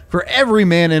affordable for every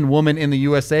man and woman in the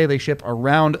USA. They ship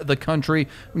around the country.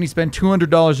 When you spend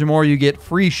 $200 or more, you get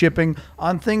free shipping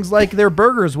on things like their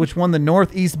burgers, which won the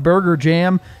Northeast Burger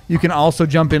Jam. You can also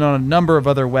jump in on a number of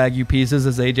other Wagyu pieces,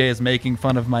 as AJ is making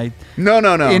fun of my No.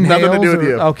 Nothing to do with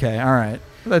you. Okay, all right.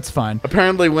 That's fine.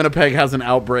 Apparently, Winnipeg has an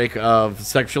outbreak of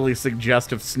sexually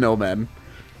suggestive snowmen.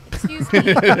 Excuse me.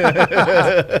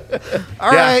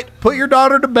 All right, put your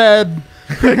daughter to bed.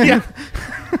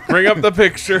 Bring up the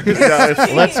pictures.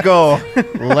 Let's go.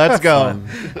 Let's go.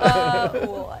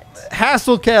 What?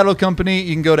 Hassel Cattle Company.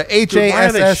 You can go to Dude, why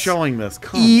are they HASS showing this?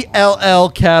 Come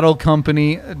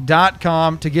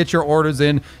ELLcattlecompany.com to get your orders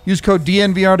in. Use code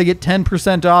DNVR to get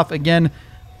 10% off. Again,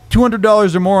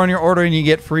 $200 or more on your order, and you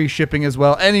get free shipping as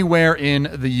well anywhere in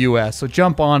the U.S. So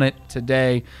jump on it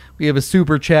today. We have a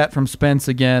super chat from Spence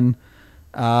again.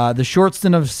 The short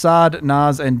stint of Saad,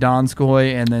 Naz, and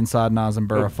Donskoy, and then Saad, Naz, and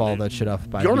Burra followed that shit up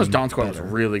by Jonas being Donskoy was better.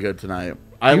 really good tonight.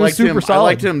 I He was liked him. super I solid.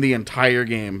 liked him the entire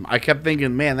game. I kept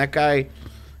thinking, man, that guy,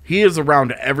 he is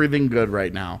around everything good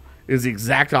right now. Is the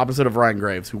exact opposite of Ryan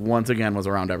Graves, who once again was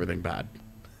around everything bad.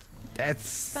 That's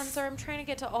Spencer, I'm trying to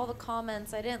get to all the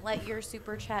comments. I didn't let your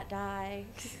super chat die.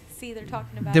 See, they're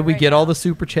talking about Did it we right get all now. the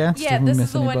super chats? Yeah, Did we this miss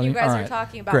is the one you anybody? guys All are right.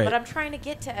 talking about, Great. but I'm trying to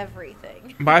get to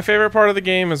everything. My favorite part of the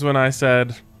game is when I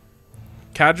said,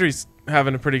 Kadri's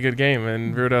having a pretty good game,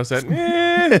 and Rudo said, And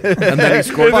then he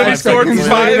scored And then he 5 scored seconds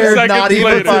 5 later. seconds Not even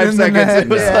later. 5 seconds. It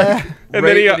was like And right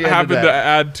then he at the end of happened that. to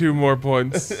add 2 more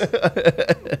points.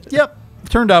 Yep.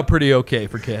 Turned out pretty okay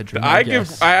for Kadri. I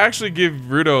guess. actually give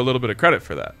Rudo a little bit of credit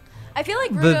for that. I feel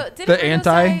like The- Rudo, the didn't Rudo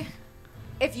anti- say,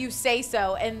 if you say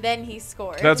so, and then he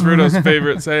scored. That's Rudo's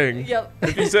favorite saying. Yep.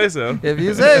 If you say so. If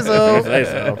you say so. Say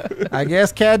so. I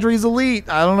guess Kadri's elite.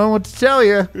 I don't know what to tell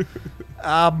you.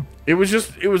 It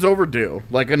was overdue.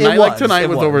 Like a It night like was, tonight it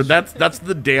was was. over. That's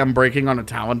the dam breaking on a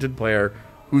talented player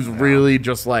who's really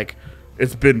just like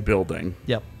it's been building.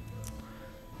 Yep.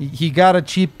 He got a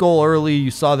cheap goal early. You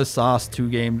saw the sauce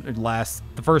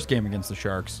the first game against the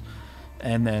Sharks.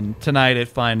 And then tonight it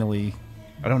finally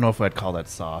I don't know if I'd call that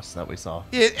sauce that we saw.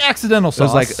 accidental It sauce.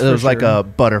 was like for sure. a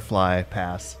butterfly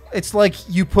pass. It's like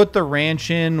you put the ranch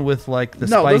in with like the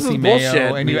No, this spicy is mayo,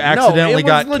 bullshit. and you No, accidentally it was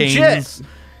got legit. Cane's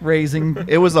raising.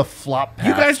 It was a flop pass.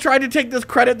 You guys tried to take this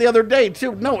credit the other day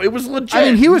too. No, it was legit. I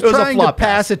mean, he was It was a trying to flop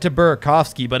pass it to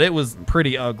Burakovsky, but it was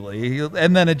pretty ugly.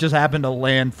 And then it just happened to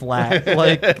land flat.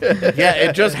 Like, yeah,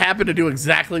 it just happened to do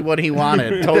exactly what he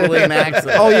wanted. Totally an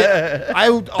accident. oh yeah,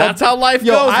 That's how life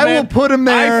Yo, goes. I man. will put him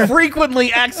there. I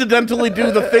frequently accidentally do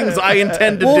the things I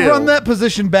intend to We'll do. run that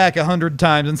position back 100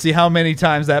 times and see how many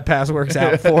times that pass works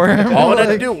out for him. All I had to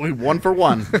Like, do, we 1 for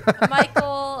 1.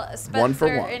 Michael Spencer One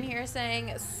for one. in here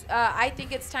saying, I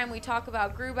think it's time we talk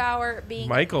about Grubauer being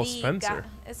Michael the Spencer.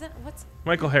 Guy. Isn't what's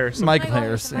Michael Harrison. Michael my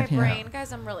Harrison. My yeah. brain,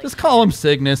 guys, I'm really Just call him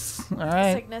Cygnus. All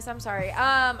right. sickness. I'm sorry.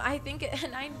 I think,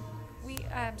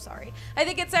 I'm sorry. I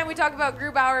think it's time we talk about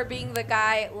Grubauer being the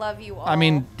guy. Love you all. I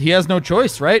mean, he has no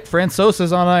choice, right?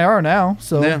 Francosa's on IR now,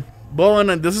 so Yeah. Well,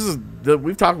 and this is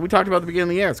we talked about at the beginning of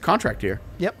the year. It's contract year.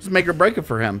 Yep. It's make or break it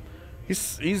for him.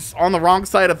 He's on the wrong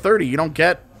side of 30. You don't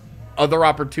get other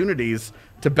opportunities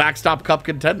to backstop cup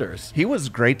contenders. He was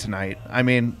great tonight. I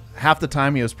mean, half the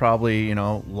time he was probably,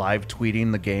 live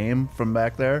tweeting the game from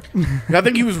back there. I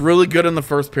think he was really good in the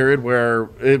first period where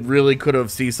it really could have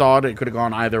seesawed. It could have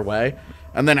gone either way.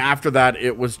 And then after that,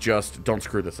 it was just don't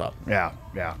screw this up. Yeah.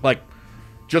 Like,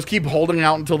 just keep holding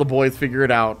out until the boys figure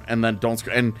it out, and then don't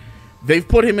screw. And they've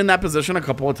put him in that position a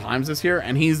couple of times this year,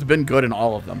 and he's been good in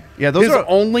all of them. Yeah, those His are-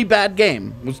 only bad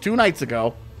game was 2 nights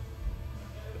ago,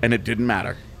 and it didn't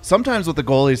matter. Sometimes with the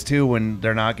goalies, too, when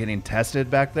they're not getting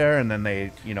tested back there and then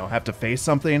they, have to face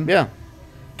something, Yeah.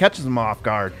 catches them off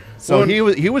guard. So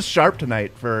Well, he was sharp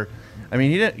tonight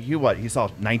he saw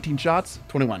 19 shots?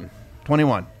 21.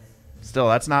 21. Still,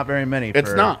 that's not very many.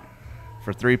 It's not.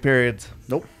 For 3 periods.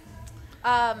 Nope.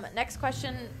 Next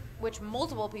question, which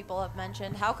multiple people have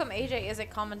mentioned. How come AJ isn't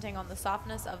commenting on the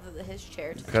softness of his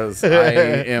chair today? Because I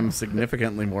am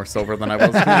significantly more sober than I was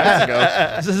 2 nights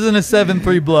ago. this isn't a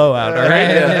 7-3 blowout, all right?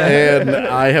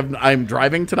 And I'm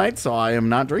driving tonight, so I am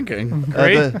not drinking.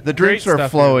 Great- The great drinks were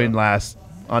stuff flowing here,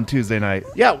 on Tuesday night.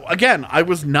 Yeah, again, I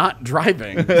was not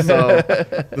driving. So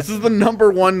this is the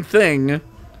number one thing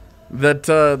that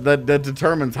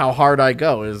determines how hard I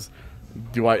go is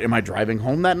am I driving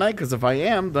home that night? Because if I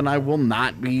am, then I will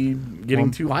not be getting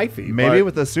too hyphy. Maybe But-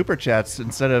 with the super chats,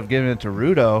 instead of giving it to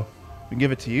Rudo, we can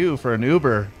give it to you for an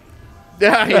Uber.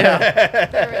 yeah.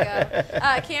 There we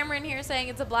go. Cameron here saying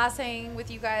it's a blast hanging with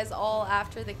you guys all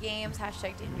after the games.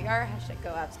 Hashtag DNVR. Hashtag Go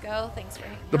Abs Go. Thanks for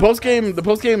hanging The out.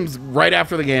 post games right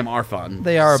after the game are fun.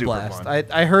 They are a Super blast. fun.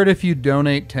 I heard if you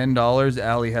donate $10,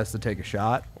 Allie has to take a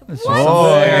shot. It's just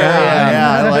Oh, something-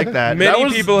 yeah, I like that. Many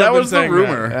was- people that have been was the saying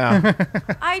rumor. that.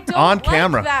 Yeah. I don't On like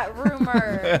camera. that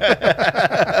rumor.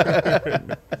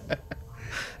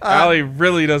 Allie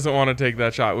really doesn't want to take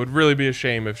that shot. It would really be a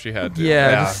shame if she had to.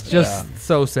 Yeah, just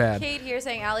so sad. Kate here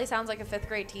saying Allie sounds like a 5th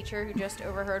grade teacher who just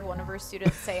overheard one of her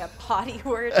students say a potty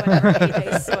word whenever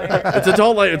AJ swears. It's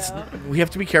adult we have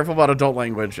to be careful about adult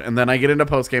language, and then I get into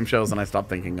post-game shows and I stop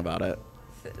thinking about it.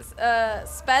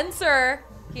 Spencer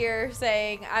here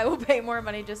saying, I will pay more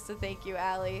money just to thank you,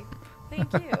 Allie.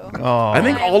 Thank you. Oh, I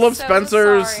think I'm all of so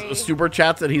Spencer's sorry. super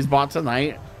chats that he's bought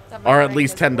tonight That are my at brain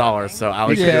least isn't $10, working. so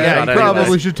Alex should Yeah, have you got probably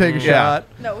anything. should take a Yeah. shot.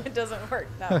 No, it doesn't work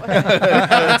that way.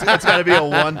 it's got to be a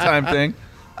one-time thing.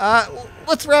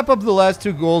 Let's wrap up the last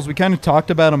 2 goals. We kind of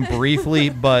talked about them briefly,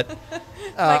 but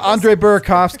Michael Andre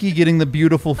Burakovsky getting the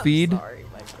beautiful feed. Sorry,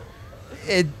 Michael.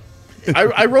 It,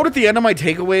 I wrote at the end of my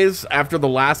takeaways after the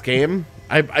last game.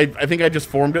 I think I just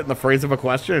formed it in the phrase of a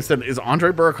question. I said, "Is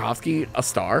Andre Burakovsky a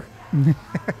star?"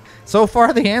 so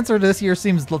far, the answer to this year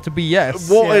seems to be yes.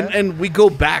 Well, Yeah. and we go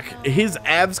back his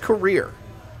Avs career.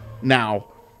 Now,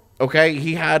 okay,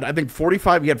 he had I think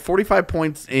 45. He had 45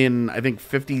 points in I think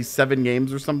 57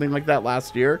 games or something like that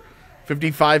last year.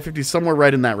 55, 50, somewhere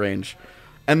right in that range.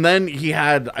 And then he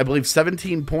had I believe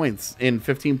 17 points in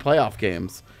 15 playoff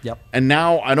games. Yep. And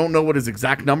now I don't know what his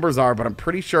exact numbers are, but I'm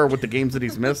pretty sure with the games that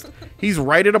he's missed, he's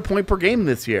right at a point per game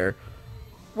this year.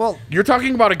 well, You're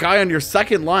talking about a guy on your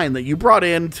second line that you brought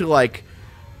in to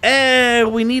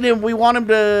we need him. We want him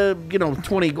to,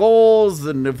 20 goals.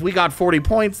 And if we got 40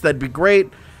 points, that'd be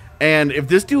great. And if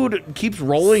this dude keeps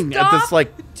rolling at this,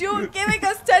 Giving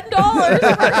us $10 for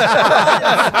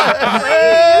shots,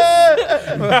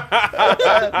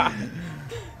 please.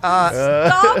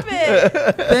 Stop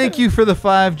it. thank you for the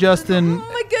 5, Justin.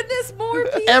 Oh my goodness, more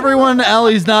people. Everyone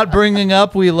Ellie's not bringing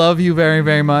up, we love you very,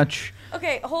 very much.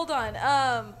 Okay, hold on.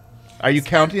 Are you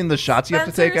counting the shots you have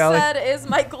to take, Spencer Allie? said, "Is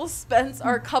Michael Spence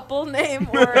our couple name?"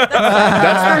 Or that's,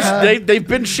 that's they've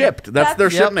been shipped. That's their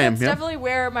ship name. That's Yeah. definitely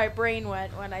where my brain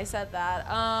went when I said that.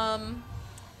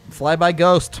 Fly by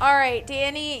ghost. All right,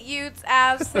 Danny Utes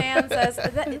Avs fan says,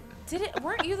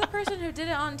 weren't you the person who did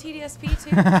it on TDSP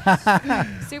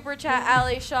too? Super chat,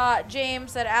 Alley shot.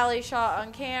 James said Alley shot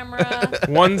on camera.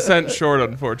 1 cent short,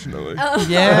 unfortunately.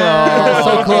 Yeah, so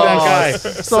Don't be that guy.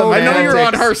 close. So I know you're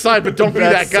on semantics. her side, but don't be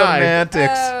that That's guy.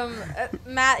 semantics.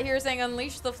 Matt here saying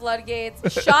unleash the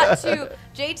floodgates. Shot to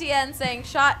JTN saying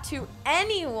shot to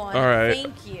anyone. All right.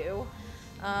 Thank you.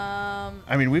 I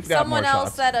mean, we've got Someone more else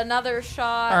shots. said another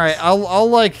shot. All right,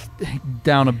 I'll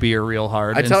down a beer real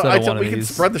hard instead of one of we can these.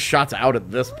 spread the shots out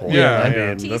at this point. Yeah, I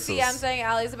yeah. mean, this TC, I'm is, saying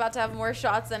Allie's about to have more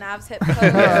shots than Avs hit post.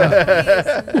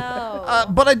 Please, no.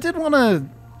 But I did want to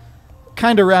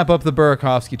kind of wrap up the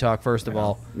Burakovsky talk first of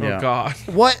all. yeah. Oh, God.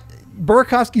 What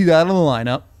Burakovsky got in the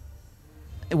lineup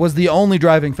was the only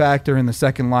driving factor in the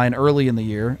second line early in the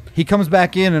year. He comes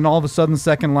back in, and all of a sudden, the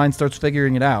second line starts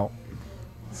figuring it out.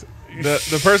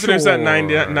 The person who sent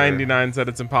Sure. 99 said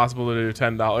it's impossible to do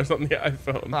 $10 on the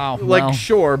iPhone. Oh, Like, well.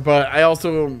 sure, but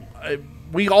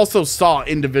we also saw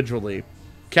individually,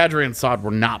 Kadri and Saad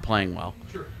were not playing well.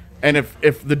 Sure. And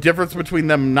if the difference between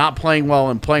them not playing well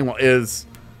and playing well is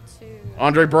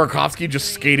Andre Burakovsky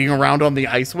just skating around on the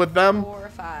ice with them, 4 or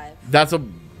 5.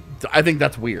 I think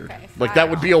that's weird. Okay, Like, that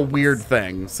would be a weird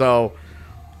thing. So,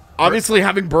 obviously,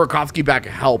 having Burakovsky back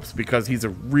helps because he's a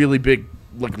really big,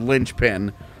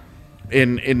 linchpin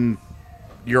in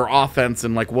your offense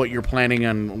and, what you're planning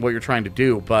and what you're trying to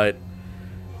do. But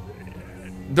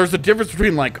there's a difference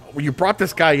between, you brought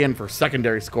this guy in for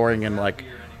secondary scoring and,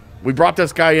 we brought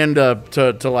this guy in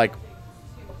to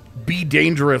be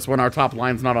dangerous when our top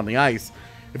line's not on the ice.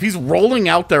 If he's rolling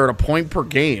out there at a point per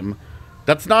game,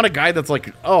 that's not a guy that's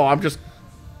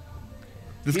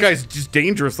this guy's just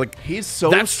dangerous. He's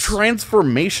so that's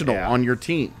transformational Yeah. on your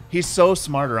team. He's so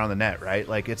smart around the net, right?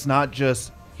 It's not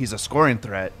just he's a scoring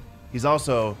threat. He's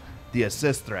also the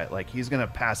assist threat. He's going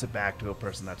to pass it back to a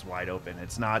person that's wide open.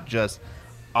 It's not just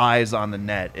eyes on the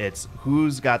net. It's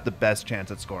who's got the best chance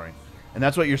at scoring. And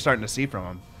that's what you're starting to see from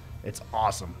him. It's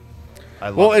awesome. I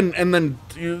love it. And then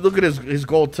you look at his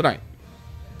goal tonight.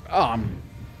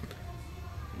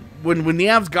 When the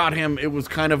Avs got him, it was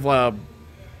kind of a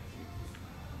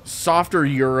softer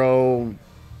Euro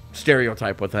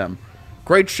stereotype with him.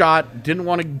 Great shot. Didn't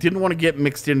want to get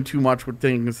mixed in too much with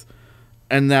things.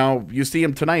 And now you see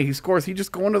him tonight. He scores. He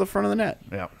just going to the front of the net.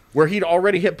 Yeah. Where he'd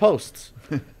already hit posts.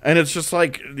 And it's just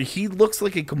he looks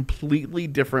like a completely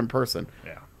different person.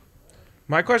 Yeah.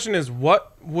 My question is,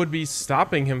 what would be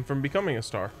stopping him from becoming a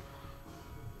star?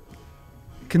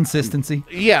 Consistency.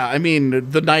 Yeah, I mean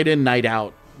the night in, night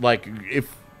out.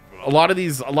 If a lot of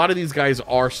these guys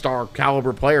are star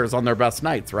caliber players on their best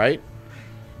nights, right?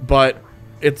 But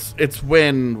it's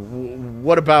when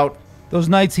what about Those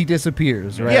nights he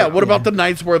disappears, right? Yeah, what about the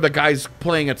nights where the guy's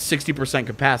playing at 60%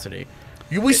 capacity?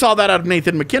 We saw that out of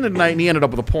Nathan McKinnon tonight, and he ended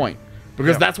up with a point.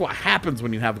 Because that's what happens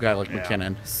when you have a guy like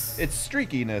McKinnon. It's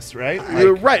streakiness, right?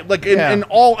 You're right. Like, and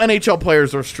all NHL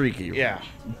players are streaky. Yeah.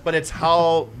 But it's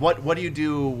how, what do you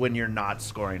do when you're not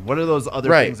scoring? What are those other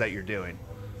things that you're doing?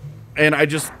 And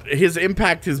his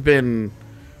impact has been,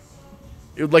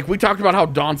 like we talked about how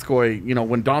Donskoy,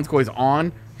 when Donskoy's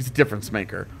on, he's a difference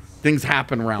maker. Things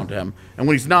happen around him. And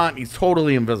when he's not, he's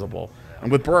totally invisible.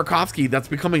 And with Burakovsky, that's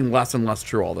becoming less and less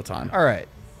true all the time. All right.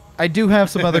 I do have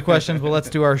some other questions, but let's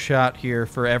do our shot here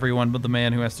for everyone but the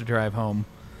man who has to drive home.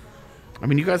 I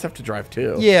mean, you guys have to drive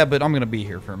too. Yeah, but I'm going to be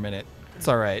here for a minute. It's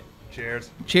all right.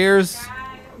 Cheers. Cheers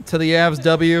to the Avs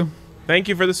W. Thank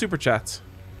you for the super chats.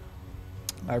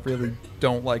 I really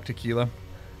don't like tequila.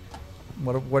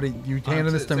 What are you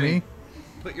handing this to me?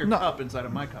 Put your No. cup inside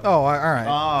of my cup. Oh, all right.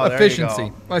 Oh, there you Efficiency.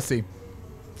 go. I see.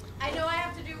 I know I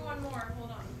have to do one more.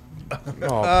 Hold on. Oh,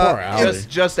 poor Allie.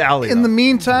 Just Allie. In the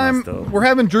meantime, Messed up. we're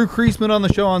having Drew Kreisman on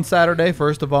the show on Saturday,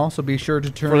 first of all, so be sure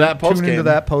to For that tune into postgame.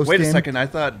 that post Wait game. a second. I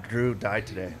thought Drew died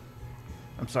today.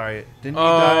 I'm sorry. Didn't he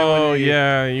die Oh, when he,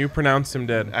 yeah. You pronounced him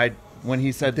dead. when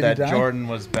he said Did he that die? Jordan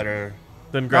was better?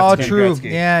 Then Oh, Gretzky. true.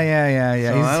 Gretzky.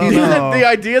 Yeah. So I don't He's know. The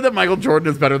idea that Michael Jordan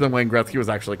is better than Wayne Gretzky was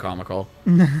actually comical.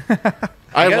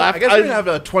 I laughed. I guess we're gonna have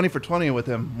a 20 for 20 with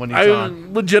him when he's I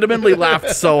on. legitimately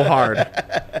laughed so hard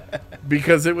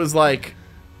because it was like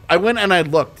I went and I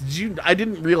looked. I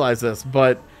didn't realize this,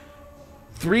 but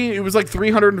it was like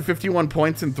 351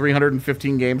 points in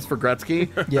 315 games for Gretzky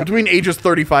Yeah. between ages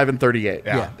 35 and 38.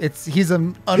 yeah. He's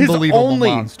an unbelievable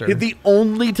monster. The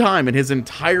only time in his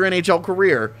entire NHL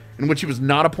career in which he was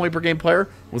not a point per game player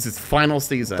was his final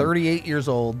season. 38 years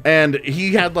old, And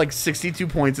he had like 62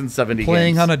 points in 70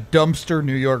 playing games. on a dumpster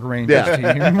New York Rangers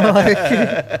Yeah. team.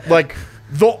 Like, Like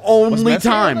the only Was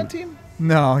Messier on time. that team?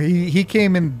 no, he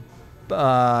came in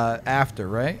after,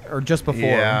 right? Or just before.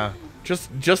 Yeah.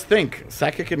 Just think,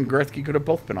 Sakic and Gretzky could have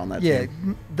both been on that Yeah.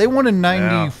 team. They won in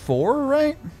 94,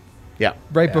 right? Yeah.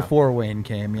 Right Yeah. before Wayne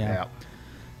came, yeah.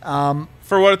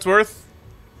 For what it's worth,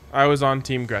 I was on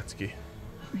Team Gretzky.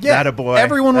 Yeah, Attaboy.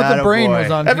 everyone with a brain Attaboy.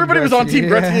 was on Everybody Team was on Team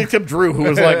Gretzky Yeah. except Drew, who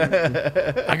was like,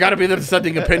 I got to be the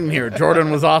dissenting opinion here.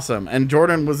 Jordan was awesome, and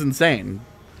Jordan was insane.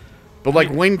 But like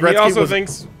Wayne Gretzky He also was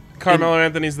thinks Carmelo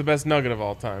Anthony's the best Nugget of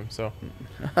all time. So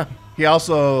He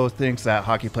also thinks that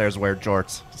hockey players wear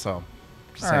jorts. So,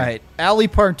 just All saying. right, Alley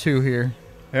part 2 here.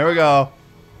 Here we go.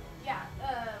 Yeah,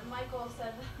 Michael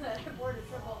said that I poured a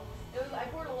triple. I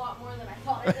poured a lot more than I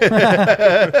thought I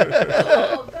did.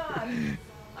 Oh, God.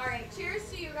 All right, cheers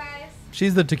to you guys.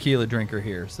 She's the tequila drinker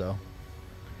here, so.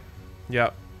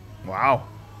 yeah. Wow.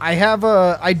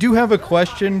 I do have a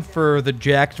question for the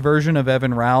jacked version of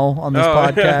Evan Rowell on this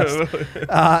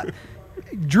podcast.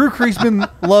 Drew Kreisman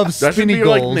loves that should spinny be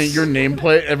goals. like your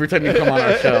nameplate every time you come on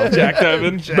our show. Jack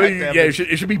Evan. But yeah, it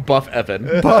should be Buff Evan.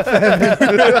 It's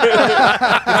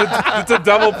a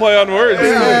double play on words.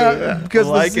 Because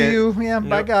Like the it. CU, I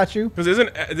Yep. got you. Because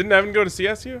didn't Evan go to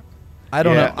CSU? I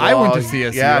don't Yeah, know. I went to well,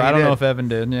 CSU. yeah, he I don't know did. if Evan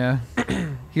did. Yeah,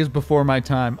 he was before my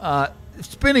time.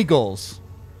 Spinny goals.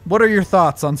 What are your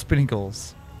thoughts on spinny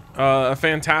goals? A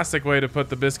fantastic way to put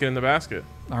the biscuit in the basket.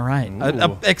 All right,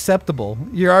 Ooh. acceptable.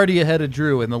 You're already ahead of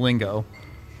Drew in the lingo.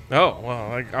 Oh,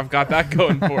 well, I've got that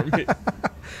going for me.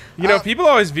 You know, people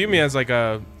always view me as like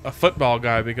a football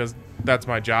guy because that's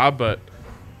my job, but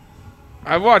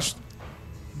I've watched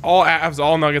all Avs,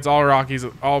 all Nuggets, all Rockies,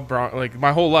 all like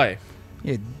my whole life.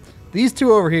 Yeah, these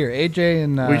two over here, AJ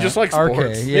and We just like RK.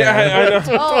 sports. Yeah, I know. That's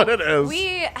what it is.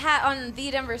 We had on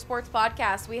the Denver Sports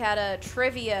Podcast, we had a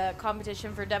trivia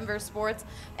competition for Denver sports,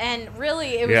 and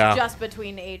really it was Yeah. just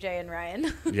between AJ and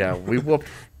Ryan. Yeah, we whooped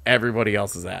everybody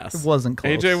else's it ass. wasn't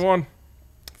close. AJ won.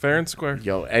 Fair and square.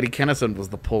 Yo, Eddie Kennison was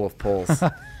the pull of pulls.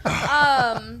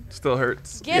 Still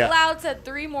hurts. Get Yeah. Loud said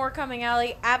 3 more coming,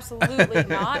 Allie. Absolutely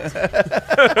not.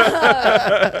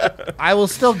 I will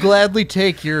still gladly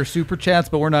take your super chats,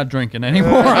 but we're not drinking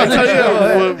anymore. I'll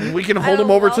tell you, we can hold I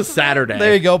him over will to also- Saturday.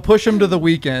 There you go. Push him to the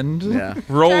weekend. Yeah.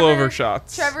 Rollover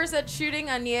shots. Trevor said shooting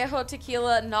añejo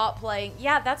tequila, not playing.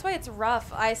 Yeah, that's why it's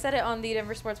rough. I said it on the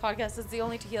Denver Sports Podcast. It's the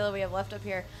only tequila we have left up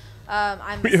here.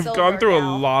 I'm We have sober gone through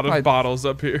now. a lot of I- bottles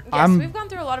up here. Yes, I'm- we've gone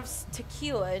through a lot of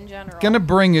tequila in general. Gonna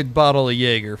bring a bottle of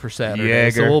Jaeger for Saturday,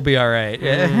 so Jaeger. we'll be all right.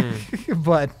 Yeah.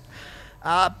 but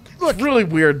It's really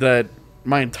weird that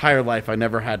my entire life I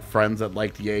never had friends that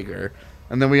liked Jaeger.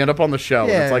 And then we end up on the show.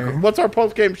 And it's Yeah. like, what's our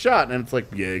post-game shot? And it's like,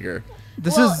 Jaeger.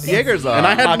 this Well, is it's- Jaeger's a And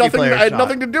I had hockey nothing player I had shot.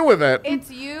 nothing to do with it. It's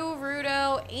you,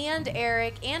 Rudo, and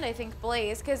Eric, and I think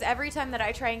Blaze, because every time that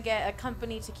I try and get a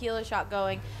company tequila shot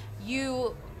going,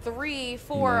 you 3,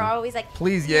 4 are always like,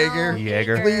 Please, no, Jaeger.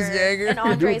 Jaeger. Please, Jaeger. And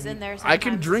Andre's in there sometimes I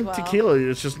can drink as well. tequila.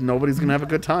 It's just nobody's gonna have a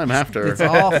good time after. It's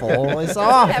awful. It's That's what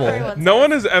awful. everyone No says.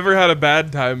 one has ever had a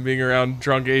bad time being around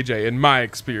drunk AJ, in my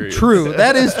experience. True.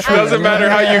 That is true. Doesn't matter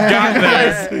how you got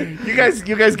there.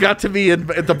 You guys got to be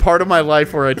at the part of my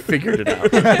life where I'd figured it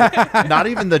out. Not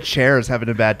even the chair's having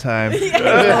a bad time.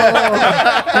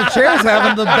 The chair's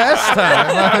having the best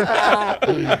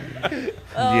time.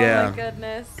 Oh Yeah. my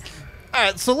goodness. All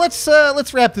right, so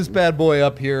let's wrap this bad boy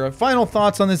up here. Final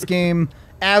thoughts on this game.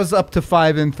 Avs up to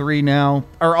 5-3 now.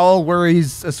 Are all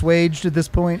worries assuaged at this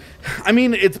point? I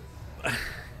mean,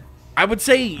 I would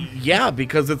say yeah,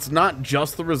 because it's not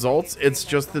just the results; it's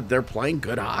just that they're playing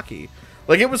good hockey.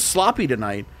 Like, it was sloppy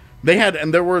tonight.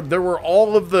 There were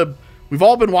all of the. We've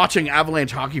all been watching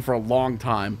Avalanche hockey for a long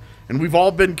time, and we've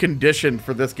all been conditioned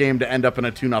for this game to end up in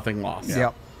a 2-0 loss.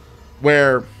 Yep.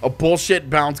 Where a bullshit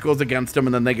bounce goes against them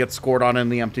and then they get scored on in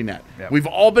the empty net. Yep. We've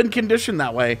all been conditioned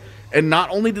that way, and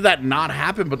not only did that not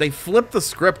happen, but they flipped the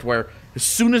script where as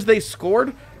soon as they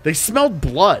scored, they smelled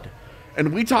blood.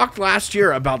 And we talked last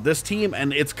year about this team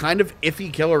and it's kind of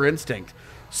iffy killer instinct.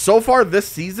 So far this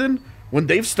season, when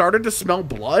they've started to smell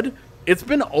blood, it's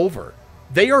been over.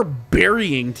 They are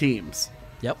burying teams.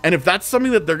 Yep. And if that's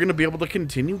something that they're going to be able to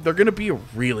continue, they're going to be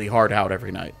really hard out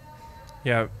every night.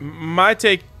 Yeah, my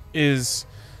take is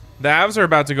the Avs are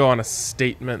about to go on a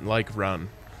statement-like run.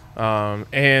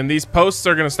 And these posts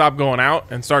are going to stop going out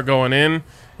and start going in.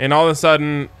 And all of a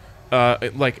sudden,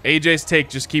 like AJ's take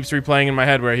just keeps replaying in my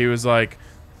head where he was like,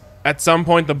 at some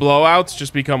point the blowouts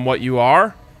just become what you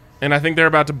are. And I think they're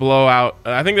about to blow out.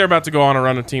 I think they're about to go on a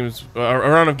run of teams, a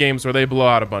run of games where they blow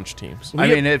out a bunch of teams. I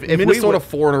mean, if Minnesota we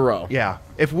 4 in a row. yeah,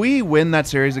 if we win that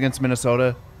series against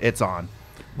Minnesota, it's on.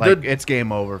 Like, it's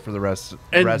game over for the rest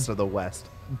of the West.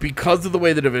 Because of the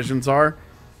way the divisions are,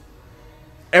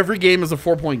 every game is a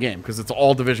 4-point game because it's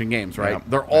all division games, right? Yeah.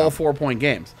 They're all 4-point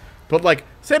games. But, like,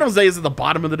 San Jose is at the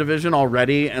bottom of the division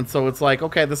already, and so it's like,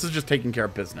 okay, this is just taking care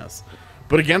of business.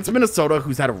 But against Minnesota,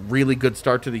 who's had a really good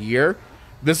start to the year,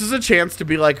 this is a chance to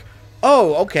be like,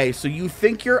 oh, okay, so you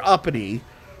think you're uppity.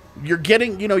 You're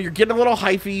getting a little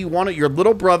hyphy. You want your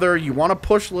little brother. You want to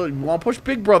push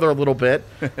Big Brother a little bit.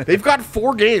 They've got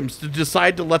 4 games to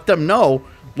decide to let them know,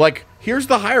 like, here's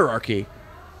the hierarchy.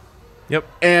 Yep.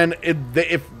 And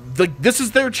this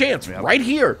is their chance right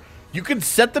here. You can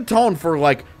set the tone for,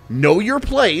 like, know your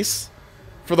place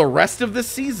for the rest of this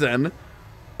season,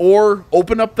 or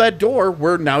open up that door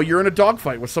where now you're in a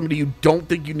dogfight with somebody you don't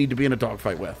think you need to be in a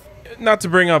dogfight with. Not to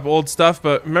bring up old stuff,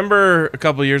 but remember a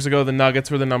couple of years ago the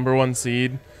Nuggets were the #1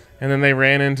 seed, and then they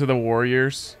ran into the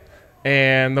Warriors,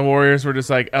 and the Warriors were just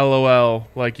like, LOL,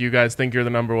 like, you guys think you're the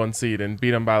 #1 seed, and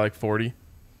beat them by like 40.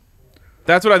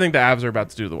 That's what I think the Avs are about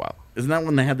to do to the Wild. Isn't that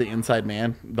when they had the inside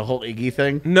man, the whole Iggy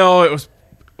thing? No, it was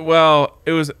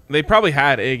they probably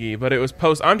had Iggy, but it was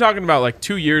post. I'm talking about like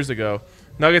 2 years ago.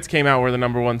 Nuggets came out were the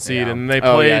 #1 seed, and they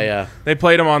played. They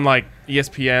played them on like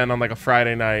ESPN on like a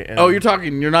Friday night.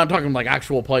 And You're not talking like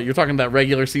actual play. You're talking that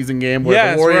regular season game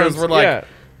where the Warriors were like, yeah.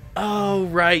 oh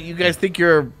right, you guys think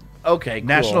you're okay, cool.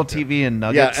 National TV and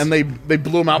Nuggets. Yeah, and they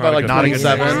blew them out by like Not a good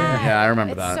 27. season. Yeah, I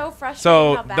remember It's that. so frustrating.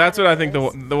 So how bad that's what I it think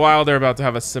is. the Wild are about to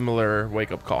have a similar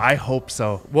wake up call. I hope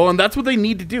so. Well, and that's what they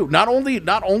need to do. Not only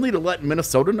to let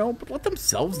Minnesota know, but let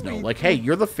themselves know. Like, hey,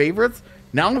 you're the favorites.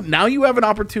 Now you have an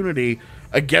opportunity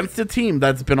against a team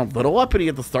that's been a little uppity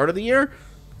at the start of the year.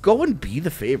 Go and be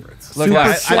the favorites. Look,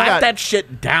 Slap that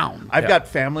shit down. I've got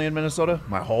family in Minnesota,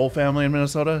 my whole family in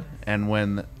Minnesota, and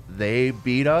when they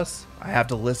beat us, I have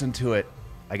to listen to it.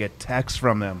 I get texts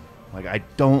from them. Like, I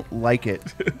don't like it.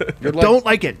 Don't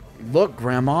like it. Look,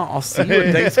 Grandma, I'll see you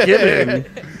at Thanksgiving.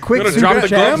 Quick Gonna drop super the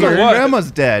chat. gloves or what?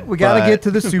 Grandma's dead. We got to but get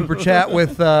to the super chat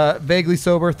with Vaguely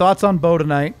Sober. Thoughts on Bo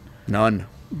tonight? None.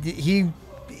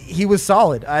 He was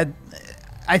solid.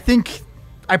 I think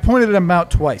I pointed him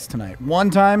out twice tonight. One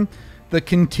time, the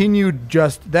continued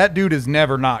that dude is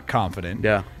never not confident.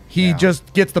 Yeah. He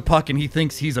just gets the puck and he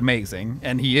thinks he's amazing,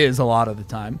 and he is a lot of the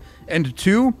time. And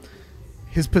 2,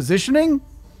 his positioning,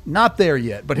 not there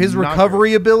yet, but his Not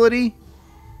recovery ability,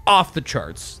 off the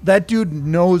charts. That dude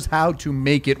knows how to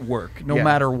make it work, no Yeah.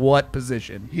 matter what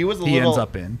position he was ends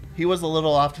up in. He was a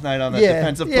little off tonight on that Yeah,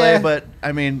 defensive yeah. play, but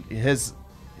I mean his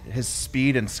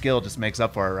speed and skill just makes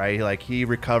up for it, right? Like, he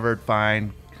recovered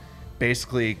fine,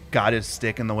 basically got his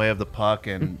stick in the way of the puck,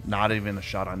 and not even a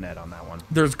shot on net on that one.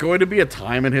 There's going to be a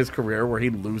time in his career where he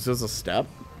loses a step,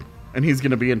 and he's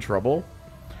going to be in trouble.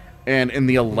 And in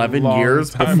the 11 Long years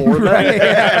time. before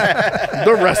that,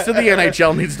 the rest of the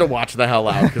NHL needs to watch the hell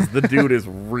out because the dude is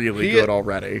really He- good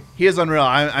already. He is unreal.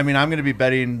 I mean, I'm going to be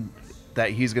betting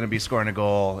that he's going to be scoring a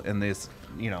goal in this,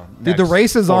 Dude, the next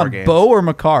race is 4 on games. Bo or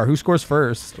Makar. Who scores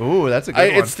first? Ooh, that's a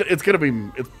good one. It's gonna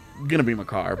be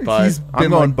Makar, but He's I'm been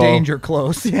going like Bo. danger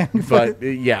close. Yeah, but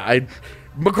yeah,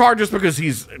 Makar just because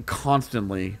he's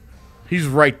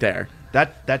right there.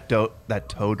 That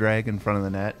toe drag in front of the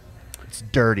net, it's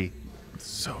dirty.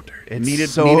 So dirty. It's Needed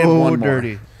so one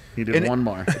dirty. more. Needed And one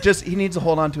more. He needs to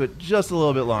hold on to it just a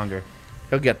little bit longer.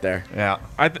 He'll get there. Yeah.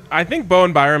 I think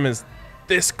Bowen Byram is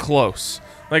this close.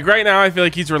 Like right now, I feel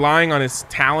like he's relying on his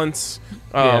talents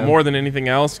more than anything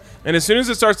else. And as soon as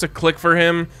it starts to click for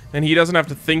him, and he doesn't have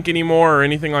to think anymore or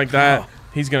anything like that,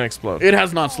 he's gonna explode. It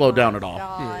has not slowed down at all.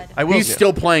 God. He's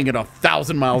still playing at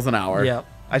 1,000 miles an hour. Yep.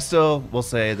 I still will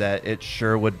say that it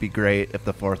sure would be great if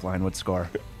the fourth line would score.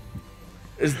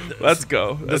 Let's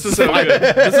go. This is 5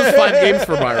 games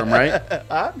for Byram, right?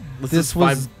 This is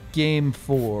was game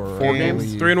 4. 4 I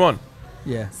games? believe. 3-1.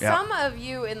 Yeah. Some of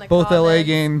you in the Both comments LA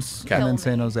games Okay. and then kill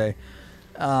San me. Jose.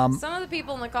 Some of the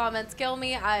people in the comments kill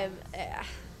me.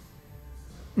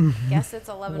 Guess it's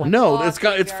 11. No,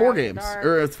 o'clock, it's we 4 are games dark.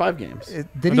 or it's 5 games. Did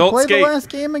he Adult play skate. the last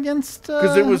game against?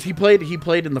 Because he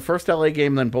played in the first LA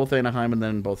game, then both Anaheim, and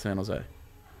then both San Jose,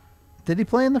 Did he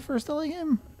play in the first LA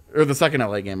game? or the second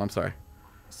LA game. I'm sorry.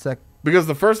 Sec. Because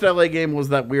the first LA game was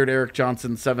that weird Eric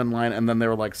Johnson 7 line, and then they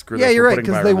were like, "Screw Yeah, this." you're we're right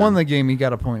putting because they Byram won in. the game. He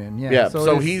got a point in. Yeah. Yeah,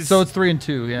 so it's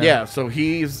 3-2. Yeah. Yeah, so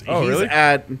he's really?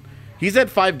 he's at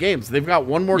 5 games. They've got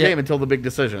one more Yeah. game until the big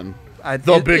decision. Big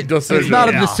It's decision. not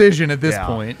a Yeah. decision at this Yeah.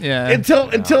 point. Yeah.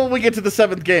 Until we get to the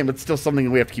 7th game, it's still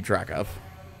something we have to keep track of,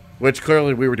 which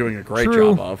clearly we were doing a great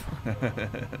True. job of.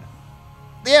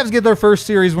 The Avs get their first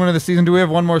series win of the season. Do we have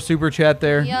one more super chat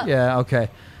there? Yep. Yeah, okay.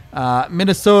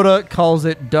 Minnesota calls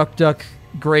it Duck Duck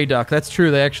Gray Duck. That's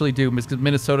true. They actually do because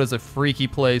Minnesota is a freaky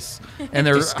place and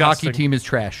their Disgusting. hockey team is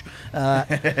trash.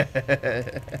 I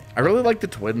really like the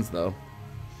Twins, though.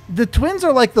 The Twins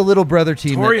are like the little brother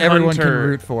team Torrey that everyone can Hunter,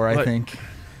 root for, I like- think.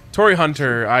 Torrey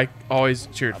Hunter, I always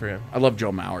cheered for him. I love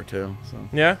Joe Mauer, too. So.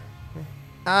 Yeah?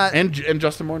 And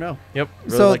Justin Morneau. Yep.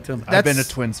 Really So liked him. I've been a That's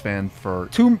Twins fan for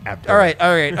All right.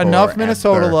 Enough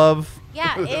Minnesota Forever. love.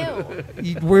 Yeah,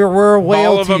 ew. We're a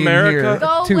whale of team America. here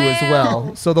Go too as Whale.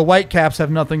 well. So the Whitecaps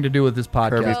have nothing to do with this podcast.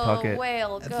 Kirby Go Puckett.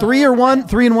 whale. Go 3-1, whale.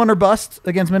 3-1 or bust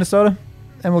against Minnesota,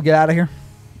 and we'll get out of here.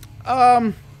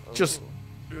 Just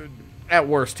at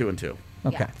worst 2-2.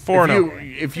 Okay. Yeah.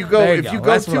 4-0. If you go There you if you go.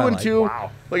 go That's what I 2-2, like.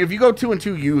 like if you go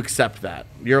 2-2, you accept that.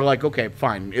 You're like, okay,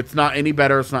 fine. It's not any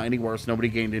better. It's not any worse. Nobody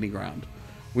gained any ground.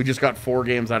 We just got 4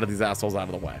 games out of these assholes out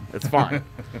of the way. It's fine.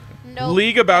 Nope,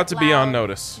 League about to not be on loud.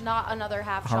 notice. Not another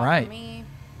half All shot right. for me.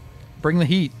 Bring the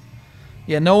heat.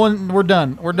 Yeah, no one. We're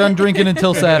done. We're done drinking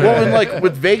until Saturday. Well, and like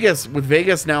with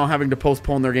Vegas now having to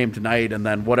postpone their game tonight, and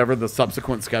then whatever the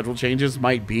subsequent schedule changes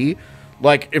might be,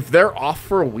 like if they're off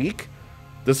for a week,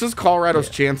 this is Colorado's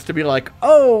chance to be like,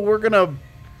 oh, we're gonna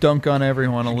Dunk on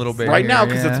everyone a little bit right here, now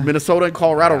because yeah. it's Minnesota and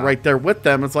Colorado right there with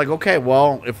them. It's like, okay,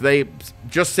 well, if they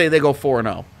just say they go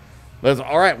 4-0, that's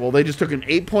all right. Well, they just took an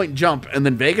 8-point jump, and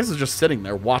then Vegas is just sitting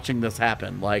there watching this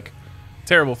happen. Like,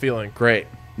 Terrible feeling. great.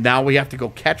 Now we have to go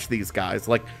catch these guys.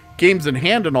 Like games in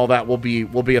hand and all that will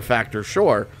be a factor,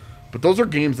 sure. But those are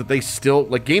games that they still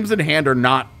like. Games in hand are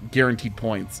not guaranteed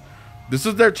points. This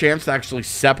is their chance to actually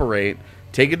separate,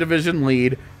 take a division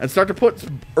lead, and start to put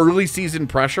some early season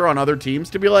pressure on other teams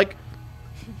to be like,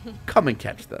 come and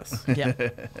catch this. Yeah.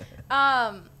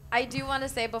 I do want to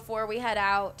say before we head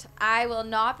out, I will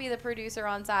not be the producer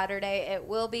on Saturday. It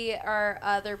will be our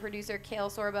other producer, Kale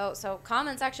Sorbo. So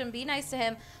comment section, be nice to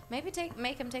him. Maybe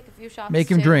make him take a few shots. Make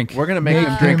him too. drink. We're gonna make him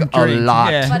Make drink him a drink,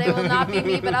 lot. yeah. But it will not be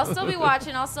me. But I'll still be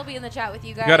watching. I'll still be in the chat with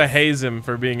you guys. You gotta haze him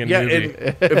for being a Yeah,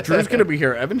 newbie. and if Drew's gonna be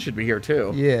here, Evan should be here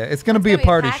too. Yeah, it's gonna be a gonna be a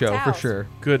party packed show for house. sure.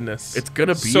 Goodness. It's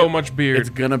gonna be so much beard. It's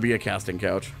gonna be a casting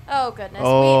couch. Oh goodness.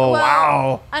 Oh,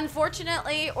 wow.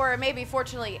 Unfortunately, or maybe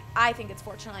fortunately, I think it's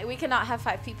fortunately, we cannot have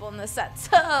 5 people in this set.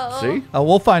 So See?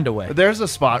 We'll find a way. There's a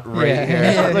spot right Yeah. here.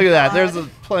 Yeah. Look at that. There's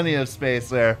plenty of space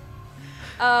there.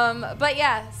 But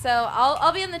yeah, so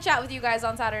I'll be in the chat with you guys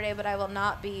on Saturday, but I will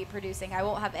not be producing. I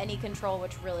won't have any control,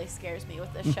 which really scares me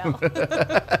with this show.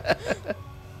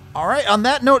 All right. On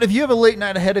that note, if you have a late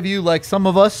night ahead of you, like some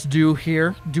of us do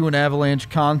here, doing Avalanche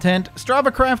content,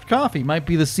 Strava Craft Coffee might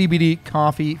be the CBD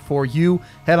coffee for you.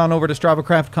 Head on over to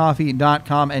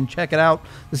StravaCraftCoffee.com and check it out.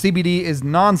 The CBD is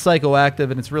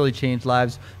non-psychoactive and it's really changed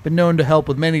lives. Been known to help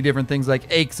with many different things like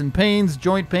aches and pains,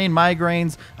 joint pain,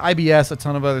 migraines, IBS, a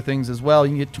ton of other things as well.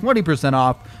 You can get 20%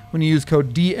 off when you use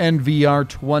code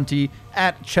DNVR20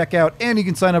 at checkout, and you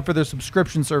can sign up for their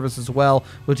subscription service as well,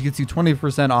 which gets you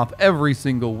 20% off every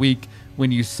single week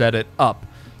when you set it up.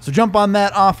 So jump on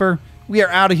that offer We are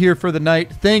out of here for the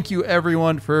night. Thank you,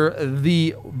 everyone, for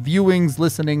the viewings,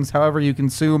 listenings, however you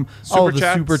consume all of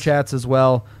the super chats as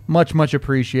well. Much, much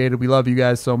appreciated. We love you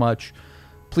guys so much.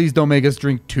 Please don't make us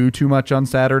drink too much on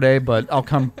Saturday, but I'll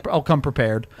come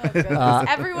prepared. Oh,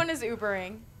 everyone is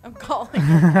Ubering. I'm calling.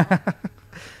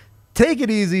 Take it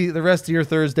easy the rest of your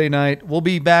Thursday night. We'll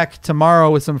be back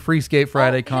tomorrow with some Free Skate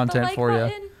Friday content for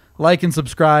you. Like and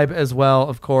subscribe as well,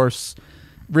 of course.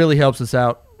 Really helps us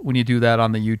out when you do that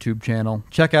on the YouTube channel.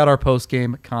 Check out our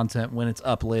post-game content when it's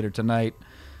up later tonight.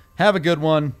 Have a good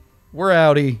one. We're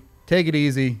outie. Take it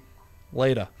easy.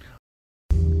 Later.